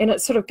 and it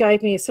sort of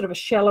gave me a sort of a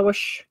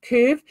shallowish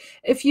curve.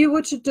 If you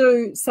were to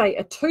do, say,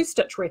 a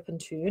 2-stitch wrap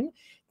and turn,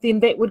 then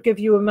that would give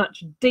you a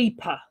much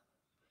deeper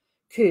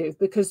curve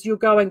because you're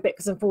going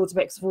backwards and forwards,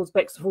 backwards and forwards,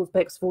 backwards and forwards,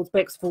 backwards and forwards,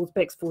 backwards and forwards,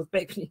 backwards and forwards,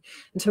 back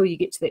until you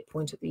get to that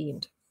point at the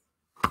end.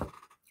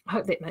 I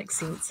hope that makes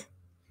sense.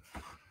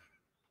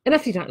 And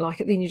if you don't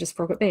like it, then you just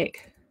frog it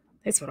back.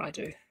 That's what I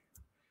do.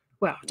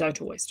 Well, I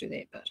don't always do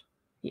that, but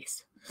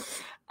yes.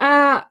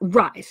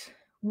 Right.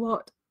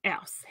 What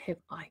else have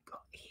I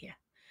got here?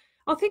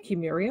 Oh, thank you,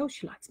 Muriel.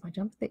 She likes my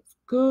jumper. That's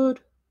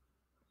good.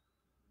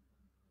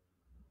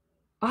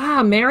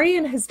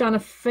 Marion has done a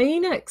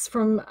phoenix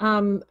from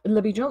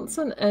Libby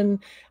Johnson in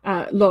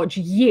Lodge.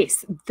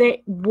 Yes, that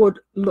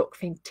would look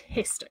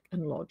fantastic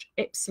in Lodge.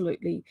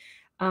 Absolutely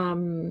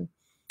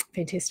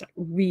fantastic.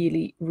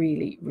 Really,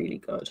 really, really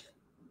good.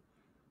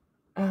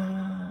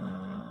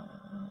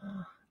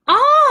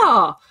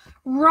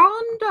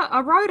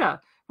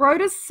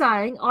 Rhoda's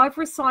saying, I've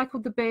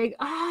recycled the bag.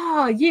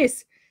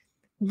 Yes.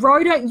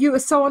 Rhoda, you are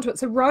so onto it.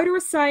 So Rhoda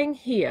is saying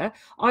here,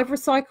 I've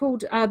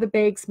recycled the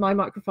bags my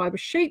microfiber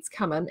sheets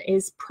come in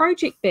as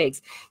project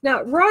bags.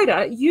 Now,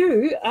 Rhoda,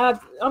 you, I'm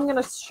going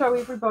to show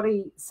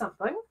everybody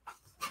something.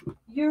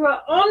 You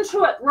are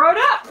onto it,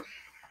 Rhoda.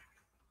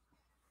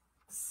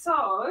 So,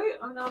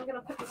 I know I'm going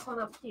to put this one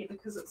up here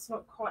because it's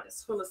not quite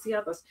as full as the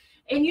others.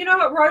 And you know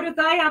what, Rhoda?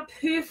 They are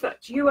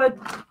perfect. You are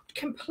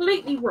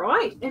completely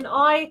right. And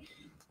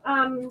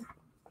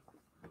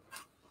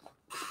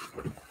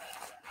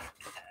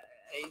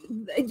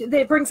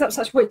that brings up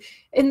such weird.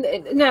 And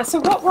now,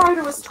 so what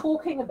Rhoda was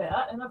talking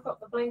about, and I've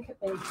got the blanket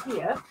bag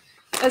here,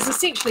 is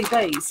essentially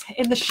these.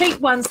 And the sheet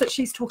ones that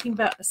she's talking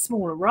about are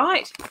smaller,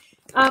 right?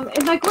 And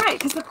they're great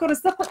because they've got a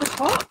zip at the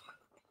top.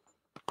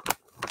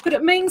 But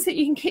it means that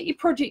you can get your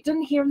project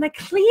in here and they're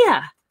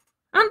clear,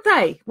 aren't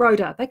they,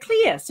 Rhoda? They're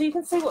clear, so you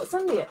can see what's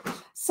in there.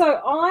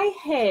 So I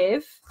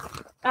have,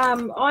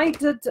 I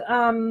did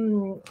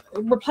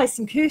replace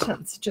some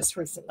curtains just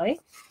recently.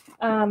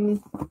 A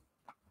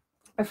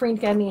friend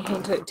gave me a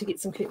hand to get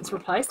some curtains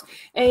replaced,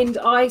 and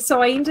I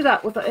ended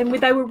up with, and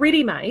they were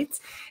ready-mades,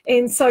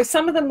 and so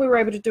some of them we were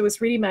able to do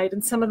as ready-made,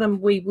 and some of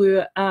them we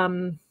were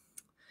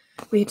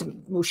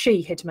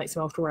she had to make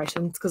some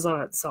alterations because I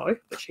don't sew,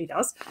 but she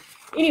does.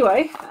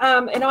 Anyway,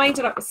 and I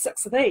ended up with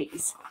 6 of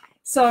these.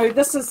 So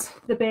this is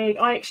the bag.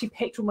 I actually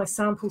packed all my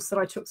samples that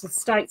I took to the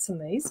States in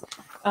these,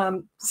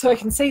 so I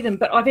can see them.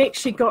 But I've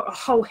actually got a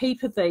whole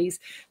heap of these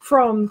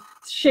from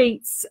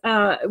sheets,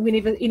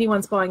 whenever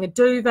anyone's buying a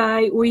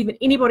duvet, or even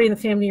anybody in the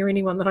family or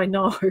anyone that I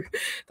know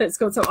that's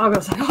got some. I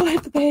was like, I'll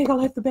have the bag, I'll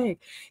have the bag.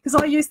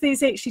 Because I use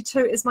these actually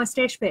too as my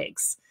stash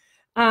bags.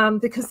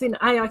 Because then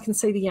I can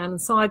see the yarn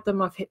inside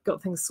them. I've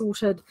got things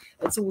sorted.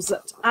 It's all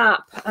zipped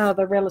up.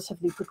 They're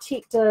relatively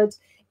protected,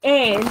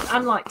 and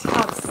unlike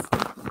tubs,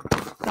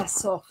 they're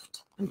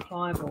soft and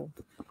pliable.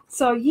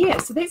 So yeah,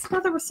 so that's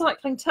another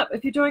recycling tip.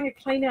 If you're doing a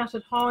clean out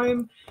at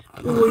home,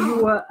 or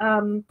you're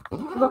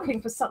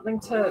looking for something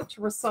to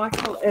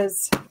recycle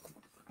as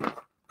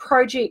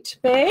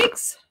project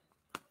bags.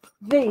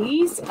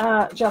 These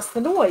are just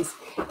the noise.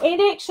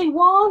 And actually,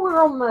 while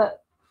we're on the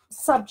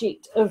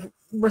subject of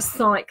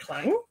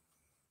recycling,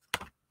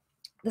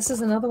 this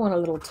is another one, a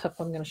little tip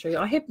I'm going to show you.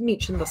 I have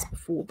mentioned this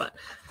before, but,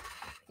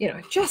 you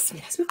know, just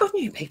yes, we've got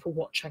new people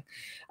watching.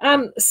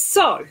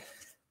 So,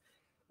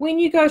 when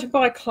you go to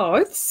buy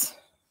clothes,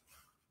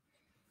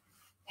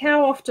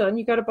 how often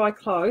you go to buy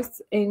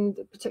clothes, and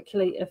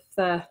particularly if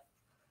they're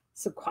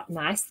some quite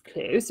nice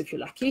clothes, if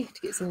you're lucky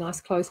to get some nice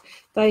clothes,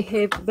 they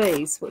have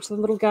these, which are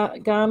the little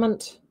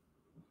garment,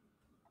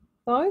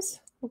 those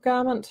little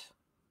garment,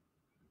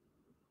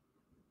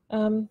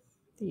 there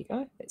you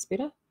go, that's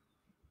better,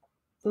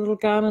 the little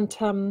garment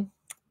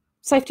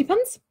safety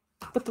pins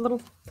with the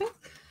little thing.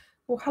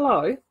 Well,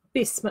 hello,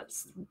 best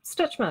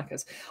stitch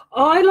markers.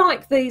 I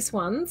like these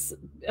ones.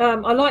 I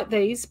like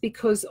these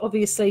because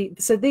obviously,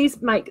 so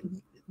these make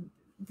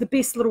the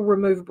best little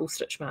removable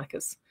stitch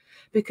markers,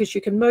 because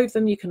you can move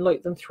them, you can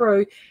loop them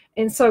through.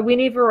 And so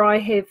whenever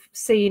I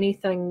see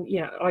anything,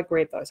 you know, I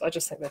grab those. I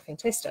just think they're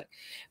fantastic.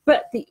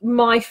 But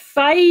my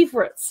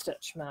favourite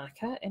stitch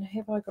marker, and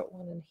have I got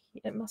one in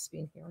here? It must be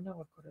in here. I know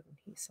I've got it in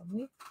here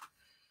somewhere.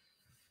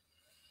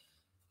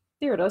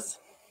 There it is.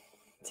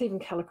 It's even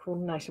colour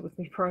coordinated with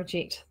my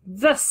project.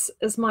 This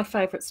is my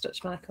favourite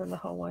stitch marker in the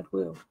whole wide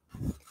world.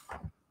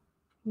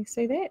 You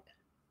see that?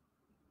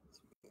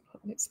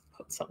 Let's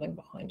put something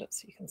behind it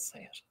so you can see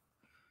it.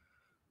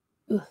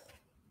 Ugh.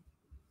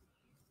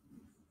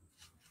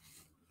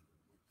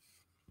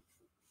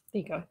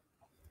 There you go.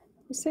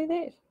 You see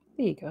that?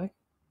 There you go.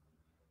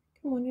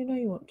 Come on, you know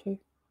you want to. There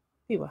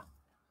you are.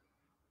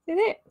 See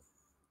that?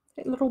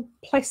 That little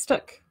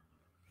plastic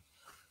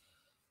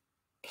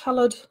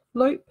coloured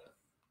loop.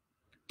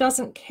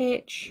 Doesn't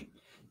catch.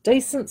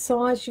 Decent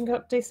size. You can go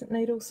up decent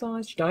needle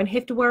size. You don't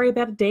have to worry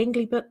about a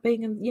dangly bit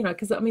being in, you know,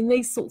 because I mean,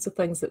 these sorts of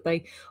things that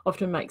they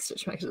often make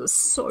stitch markers are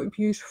so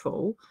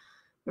beautiful.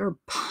 They're a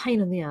pain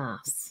in the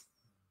ass.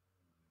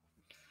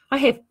 I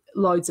have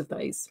loads of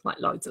these, like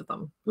loads of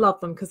them. Love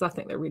them because I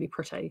think they're really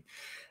pretty.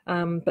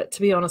 But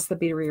to be honest, they're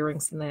better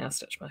earrings than they are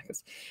stitch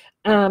markers.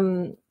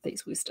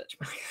 These were stitch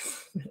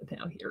markers.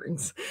 Now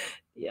earrings.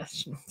 Yeah,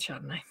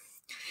 Chardonnay.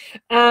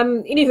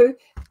 Anywho,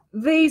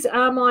 these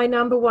are my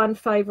 #1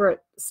 favourite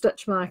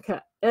stitch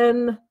marker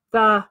in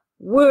the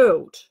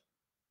world.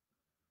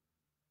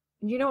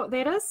 You know what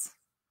that is?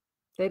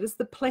 That is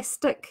the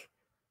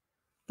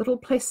little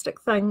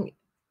plastic thing.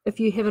 If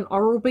you have an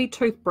Oral-B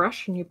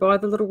toothbrush and you buy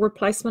the little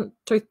replacement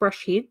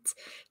toothbrush heads,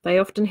 they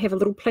often have a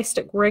little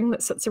plastic ring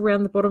that sits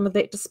around the bottom of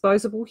that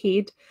disposable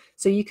head,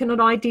 so you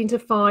can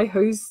identify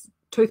whose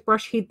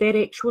toothbrush head that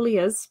actually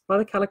is by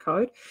the colour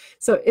code.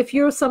 So if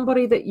you're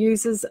somebody that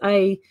uses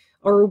a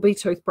Oral-B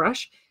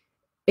toothbrush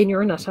and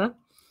you're a knitter,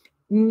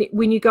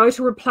 when you go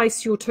to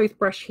replace your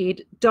toothbrush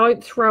head,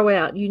 don't throw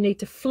out. You need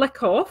to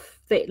flick off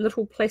that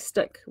little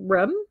plastic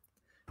rim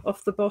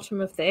off the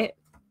bottom of that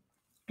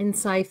and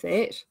save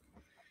that,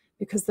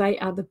 because they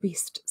are the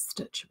best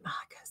stitch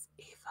markers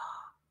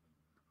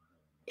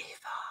ever.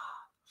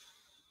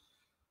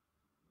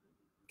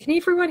 Can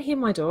everyone hear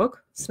my dog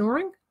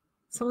snoring?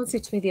 Someone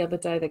said to me the other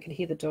day they could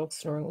hear the dog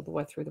snoring all the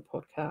way through the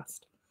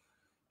podcast.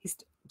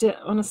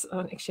 Honest,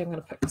 actually, I'm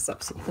going to pick this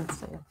up so you can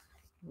see him.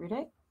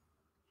 Ready?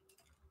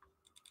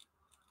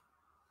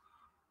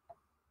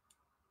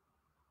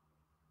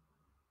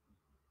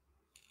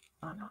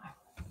 I know.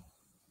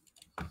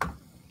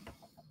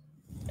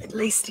 At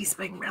least he's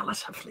being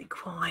relatively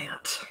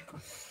quiet.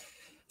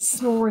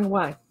 Snoring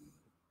away.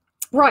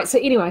 Right, so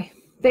anyway,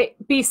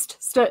 that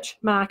best stitch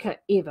marker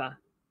ever.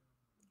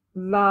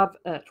 Love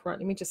it. Right,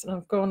 let me just,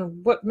 I've gone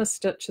and whipped my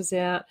stitches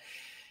out.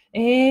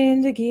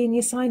 And again,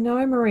 yes, I know,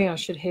 Maree, I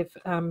should have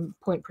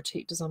point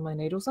protectors on my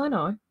needles. I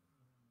know.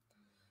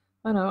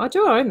 I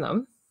do own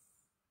them.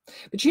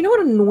 But you know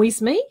what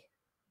annoys me?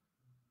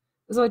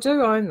 Is I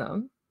do own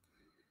them,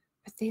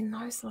 but then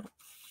those little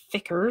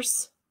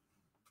thickers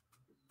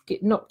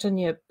get knocked in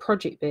your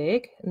project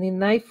bag and then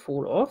they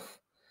fall off.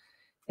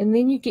 And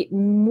then you get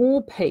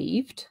more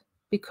peeved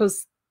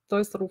because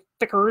those little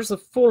thickers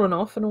have fallen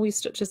off and all your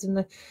stitches in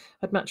the.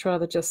 I'd much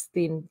rather just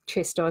then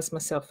chastise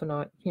myself for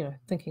not,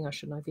 thinking I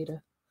should know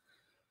better.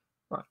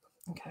 Right,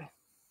 okay.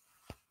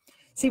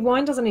 See,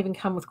 wine doesn't even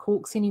come with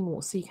corks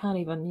anymore, so you can't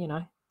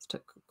even,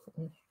 stick.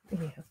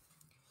 Anyhow.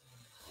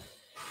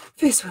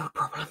 First world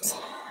problems.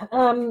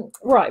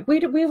 Right,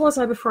 where was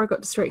I before I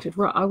got distracted?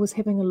 Right, I was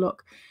having a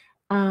look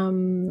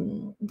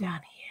down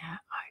here.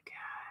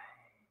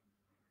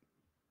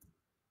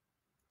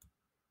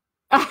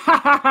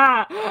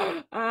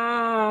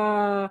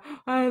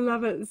 I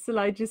love it.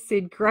 Soleil just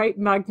said, great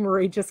mug,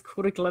 Maree, just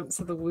caught a glimpse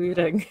of the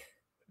wording.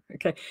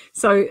 Okay,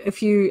 so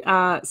if you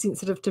are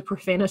sensitive to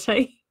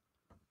profanity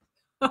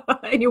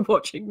and you're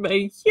watching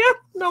me,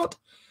 not.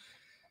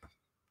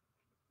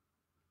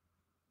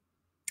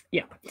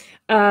 Yeah.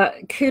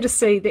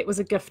 Courtesy, that was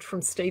a gift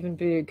from Stephen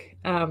Berg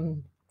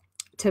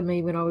to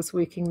me when I was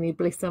working there,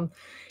 bless him,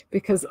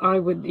 because I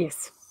would,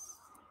 yes.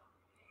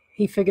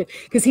 He figured,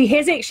 because he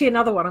has actually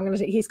another one.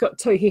 He's got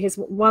two. He has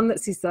one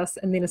that says this,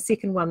 and then a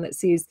second one that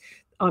says,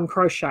 I'm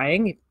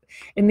crocheting.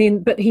 And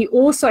then, but he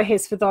also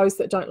has, for those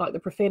that don't like the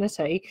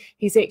profanity,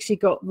 he's actually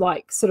got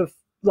like sort of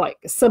like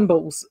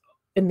symbols,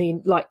 and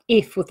then like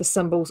F with the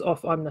symbols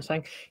off I'm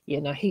knitting. Yeah,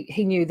 no,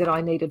 he knew that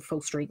I needed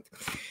full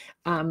strength.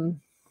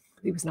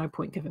 There was no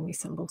point giving me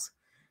symbols.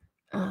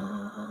 Yeah,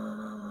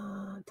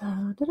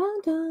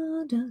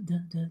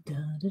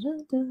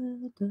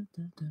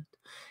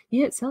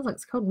 it sounds like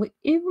it's cold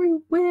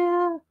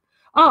everywhere.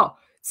 Oh,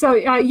 so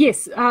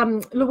yes,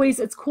 Louise,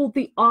 it's called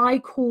the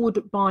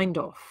I-cord bind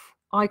off.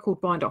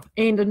 I-cord bind off.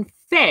 And in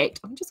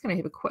fact, I'm just going to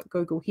have a quick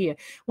Google here.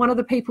 One of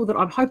the people that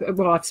I'm hoping,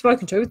 well, I've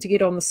spoken to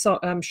get on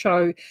the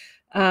show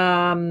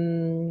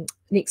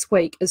next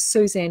week is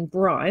Suzanne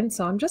Bryan.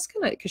 So I'm just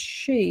going to, because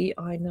she,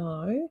 I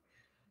know,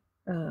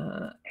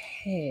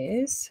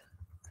 has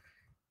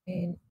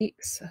an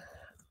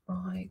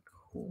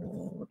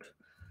I-cord.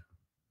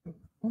 I'm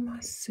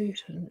almost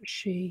certain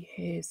she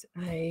has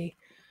a,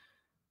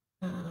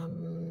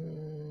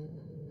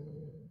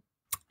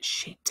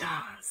 she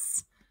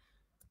does.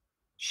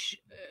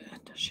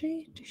 Does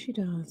she? She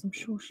does. I'm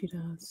sure she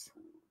does. Does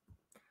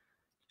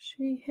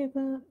she have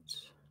it?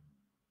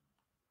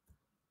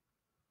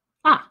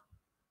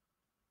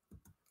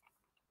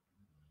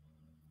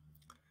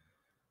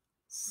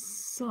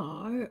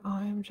 So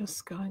I'm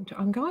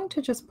going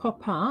to just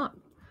pop up.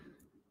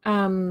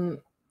 I'll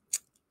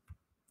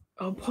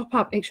pop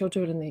up, actually I'll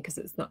do it in there because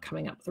it's not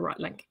coming up with the right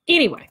link.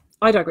 Anyway,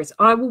 I digress.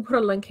 I will put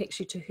a link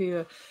actually to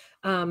her.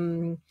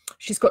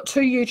 She's got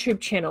 2 YouTube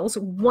channels.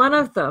 One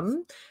of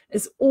them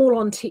is all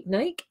on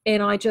technique,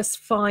 and I just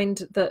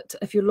find that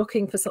if you're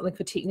looking for something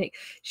for technique,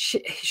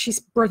 she's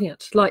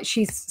brilliant. Like,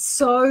 she's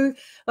so,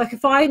 like,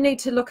 if I need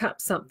to look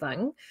up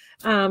something,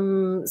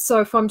 so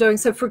if I'm doing,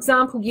 so for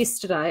example,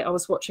 yesterday I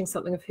was watching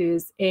something of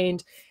hers,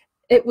 and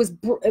it was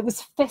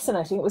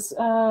fascinating. It was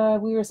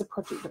where is a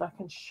project that I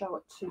can show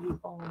it to you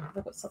on?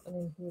 I've got something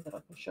in here that I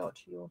can show it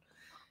to you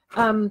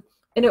on.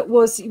 And it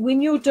was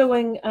when you're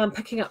doing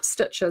picking up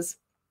stitches,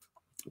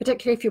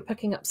 particularly if you're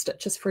picking up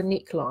stitches for a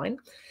neckline.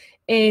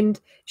 And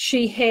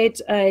she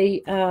had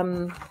a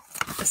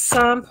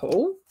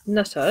sample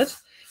knitted.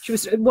 She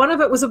was, one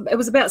of it was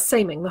about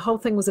seaming. The whole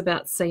thing was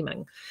about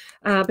seaming,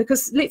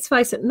 because let's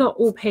face it, not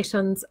all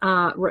patterns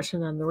are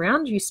written in the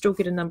round. You still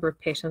get a number of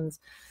patterns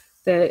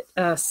that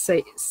are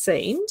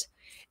seamed.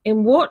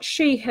 And what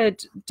she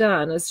had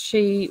done is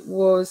she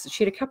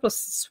had a couple of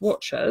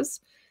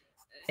swatches,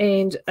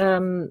 and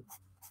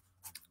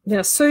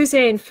now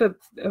Suzanne,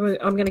 I'm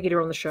going to get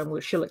her on the show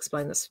and she'll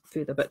explain this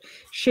further, but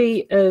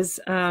she is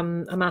a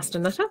master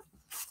knitter,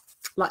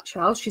 like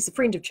Charles. She's a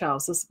friend of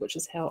Charles's, which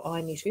is how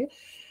I met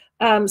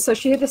her. So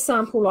she had a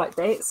sample like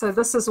that. So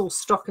this is all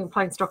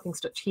plain stocking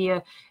stitch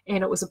here,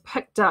 and it was a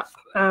picked up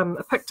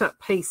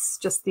piece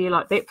just there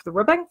like that for the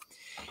ribbing.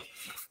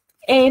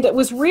 And it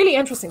was really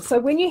interesting. So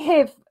when you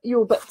have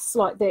your bits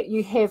like that,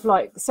 you have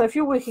like, so if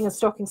you're working a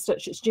stocking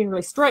stitch, it's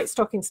generally straight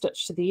stocking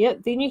stitch to there.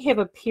 Then you have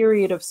a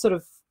period of sort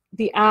of,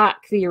 the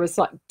arc there is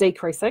like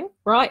decreasing,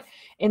 right?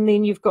 And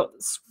then you've got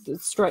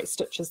straight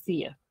stitches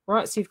there,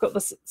 right? So you've got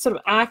this sort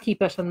of archy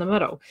bit in the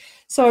middle.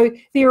 So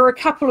there are a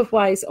couple of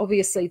ways,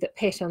 obviously, that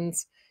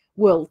patterns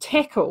will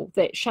tackle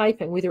that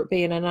shaping, whether it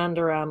be in an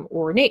underarm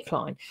or a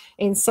neckline.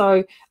 And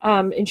so,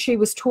 and she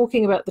was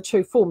talking about the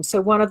 2 forms.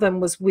 So one of them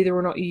was whether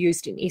or not you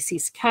used an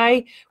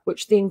SSK,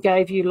 which then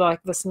gave you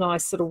like this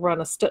nice sort of run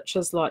of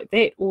stitches like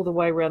that all the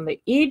way around the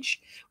edge,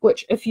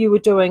 which if you were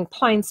doing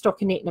plain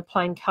stockinette and a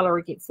plain colour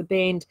against the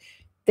band,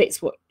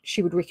 that's what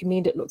she would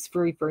recommend. It looks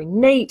very, very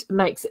neat. It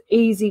makes it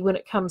easy when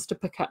it comes to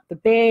pick up the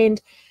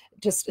band.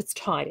 Just, it's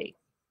tidy.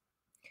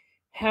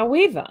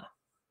 However,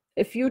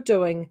 if you're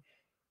doing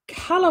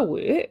colour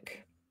work,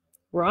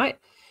 right,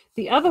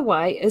 the other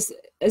way is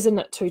a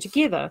knit 2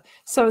 together.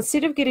 So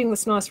instead of getting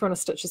this nice run of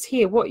stitches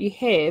here, what you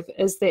have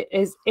is that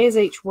as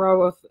each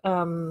row of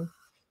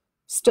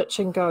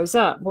stitching goes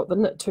up, what the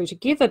knit 2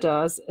 together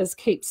does is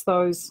keeps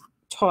those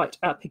tight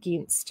up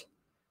against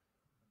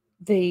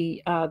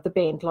the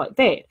band like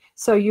that.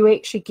 So you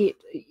actually get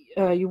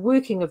you're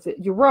working of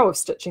your row of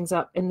stitchings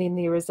up, and then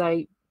there is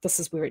this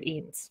is where it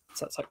ends.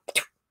 So it's like,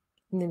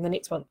 and then the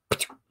next one.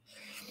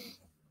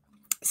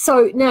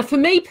 So now for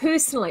me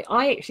personally,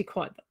 I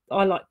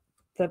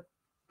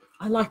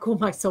like all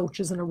my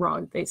soldiers in a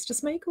row. That's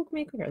just me,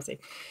 crazy.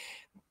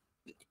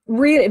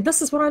 Really,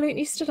 this is what I learned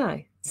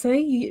yesterday. See,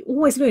 you're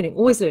always learning,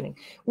 always learning.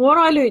 What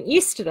I learned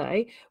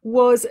yesterday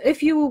was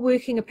if you were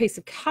working a piece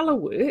of colour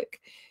work,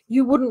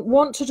 you wouldn't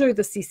want to do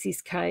this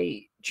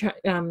SSK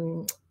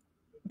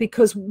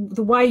because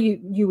the way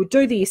you would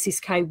do the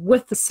SSK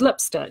with the slip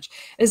stitch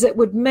is it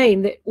would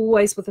mean that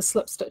always with a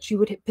slip stitch you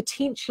would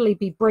potentially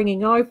be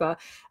bringing over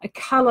a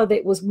colour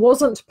that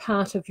wasn't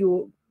part of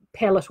your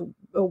palette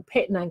or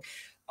patterning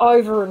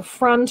over in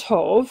front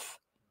of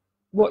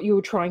what you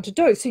were trying to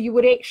do. So you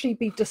would actually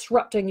be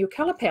disrupting your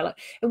colour palette.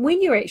 And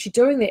when you're actually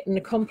doing that in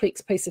a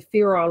complex piece of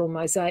feral or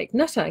mosaic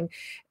knitting,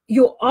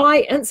 your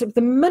eye,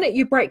 the minute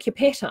you break your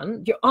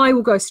pattern, your eye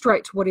will go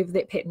straight to whatever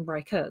that pattern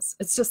break is.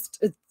 It's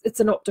just, it's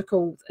an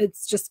optical,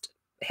 it's just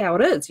how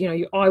it is. You know,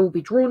 your eye will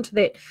be drawn to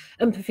that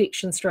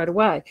imperfection straight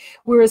away.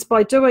 Whereas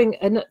by doing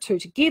a knit two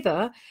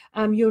together,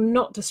 you're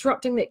not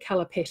disrupting that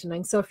colour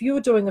patterning. So if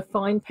you're doing a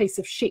fine piece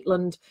of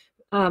Shetland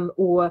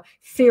or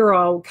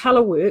feral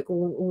colour work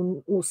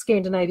or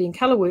Scandinavian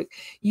colour work,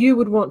 you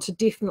would want to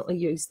definitely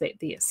use that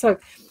there. So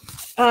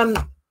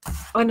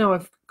I know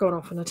I've gone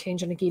off on a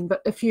tangent again,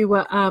 but if you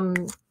were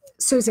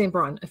Suzanne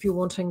Bryan, if you're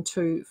wanting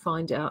to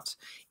find out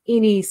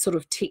any sort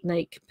of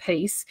technique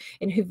piece,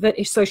 and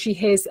so she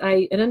has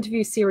an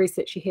interview series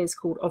that she has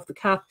called Off the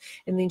Cuff,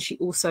 and then she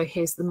also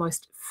has the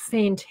most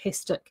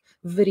fantastic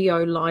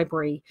video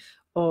library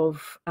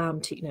of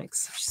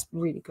techniques, which is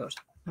really good.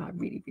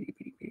 Really, really,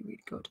 really, really,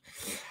 really good.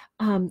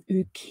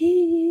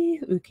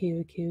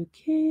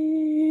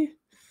 Okay.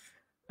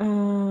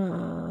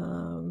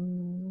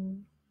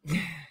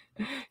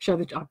 Show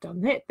that I've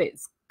done that.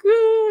 That's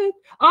good.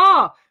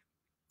 Oh,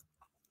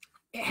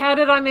 how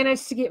did I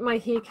manage to get my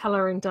hair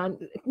colouring done?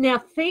 Now,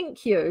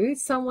 thank you.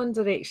 Someone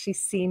did actually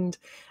send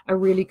a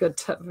really good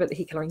tip about the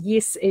hair colouring.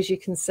 Yes, as you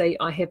can see,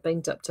 I have been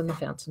dipped in the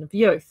fountain of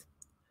youth.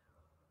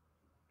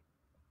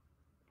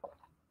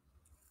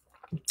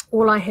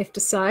 All I have to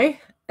say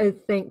is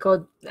thank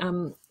God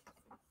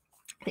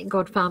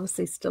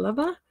pharmacies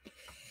deliver.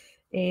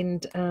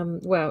 And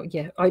well,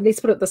 yeah, let's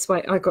put it this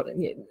way. I got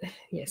it.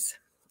 Yes,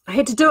 I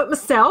had to do it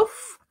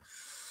myself.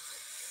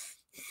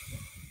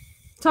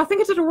 So I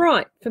think I did all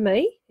right for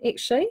me,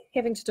 actually,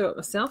 having to do it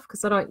myself,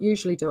 because I don't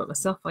usually do it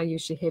myself. I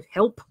usually have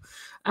help.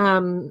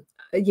 So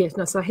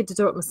I had to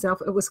do it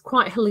myself. It was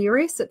quite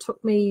hilarious. It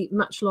took me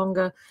much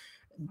longer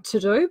to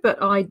do, but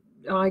I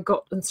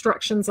got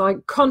instructions. I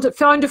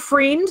found a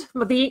friend,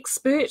 my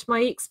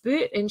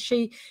expert, and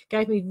she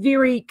gave me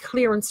very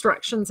clear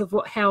instructions of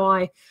how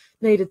I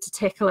needed to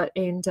tackle it.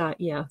 And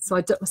yeah, so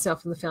I dipped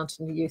myself in the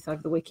fountain of youth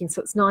over the weekend.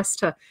 So it's nice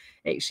to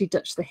actually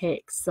ditch the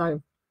hacks.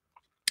 So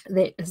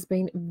that has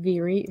been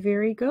very,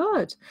 very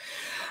good.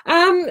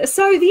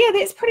 So yeah,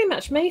 that's pretty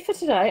much me for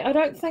today. I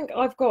don't think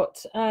I've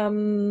got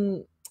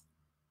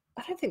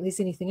I don't think there's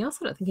anything else.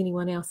 I don't think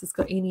anyone else has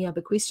got any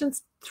other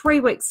questions. 3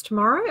 weeks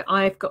tomorrow.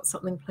 I've got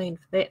something planned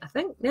for that, I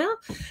think, now.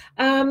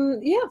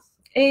 Yeah,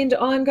 and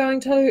I'm going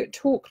to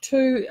talk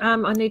to,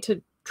 I need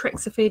to track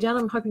Sophia down.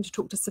 I'm hoping to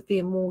talk to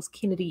Sophia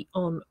Moores-Kennedy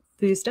on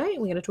Thursday.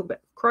 We're going to talk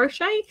about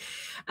crochet.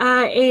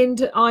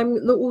 And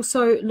I'm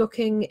also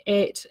looking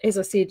at, as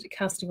I said,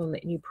 casting on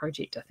that new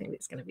project. I think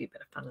that's going to be a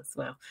bit of fun as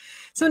well.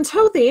 So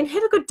until then,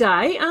 have a good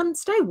day.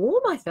 Stay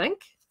warm, I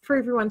think, for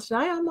everyone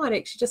today. I might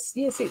actually just,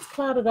 see, it's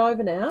clouded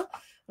over now,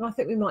 and I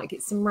think we might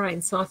get some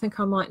rain. So I think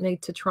I might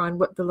need to try and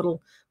whip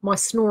my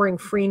snoring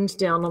friend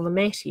down on the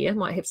mat here.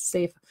 Might have to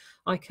see if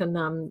I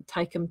can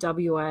take him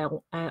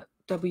W-A-L-K-I-E-S.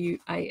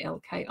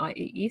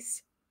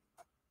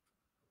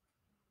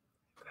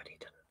 God, he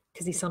didn't,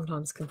 because he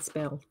sometimes can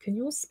spell. Can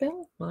yours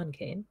spell? Mine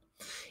can.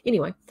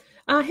 Anyway,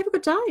 have a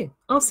good day.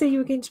 I'll see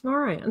you again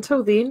tomorrow.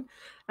 Until then,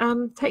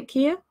 take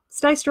care.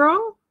 Stay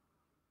strong.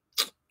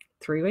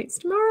 3 weeks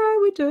tomorrow.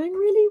 We're doing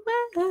really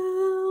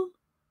well.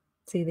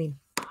 See you then.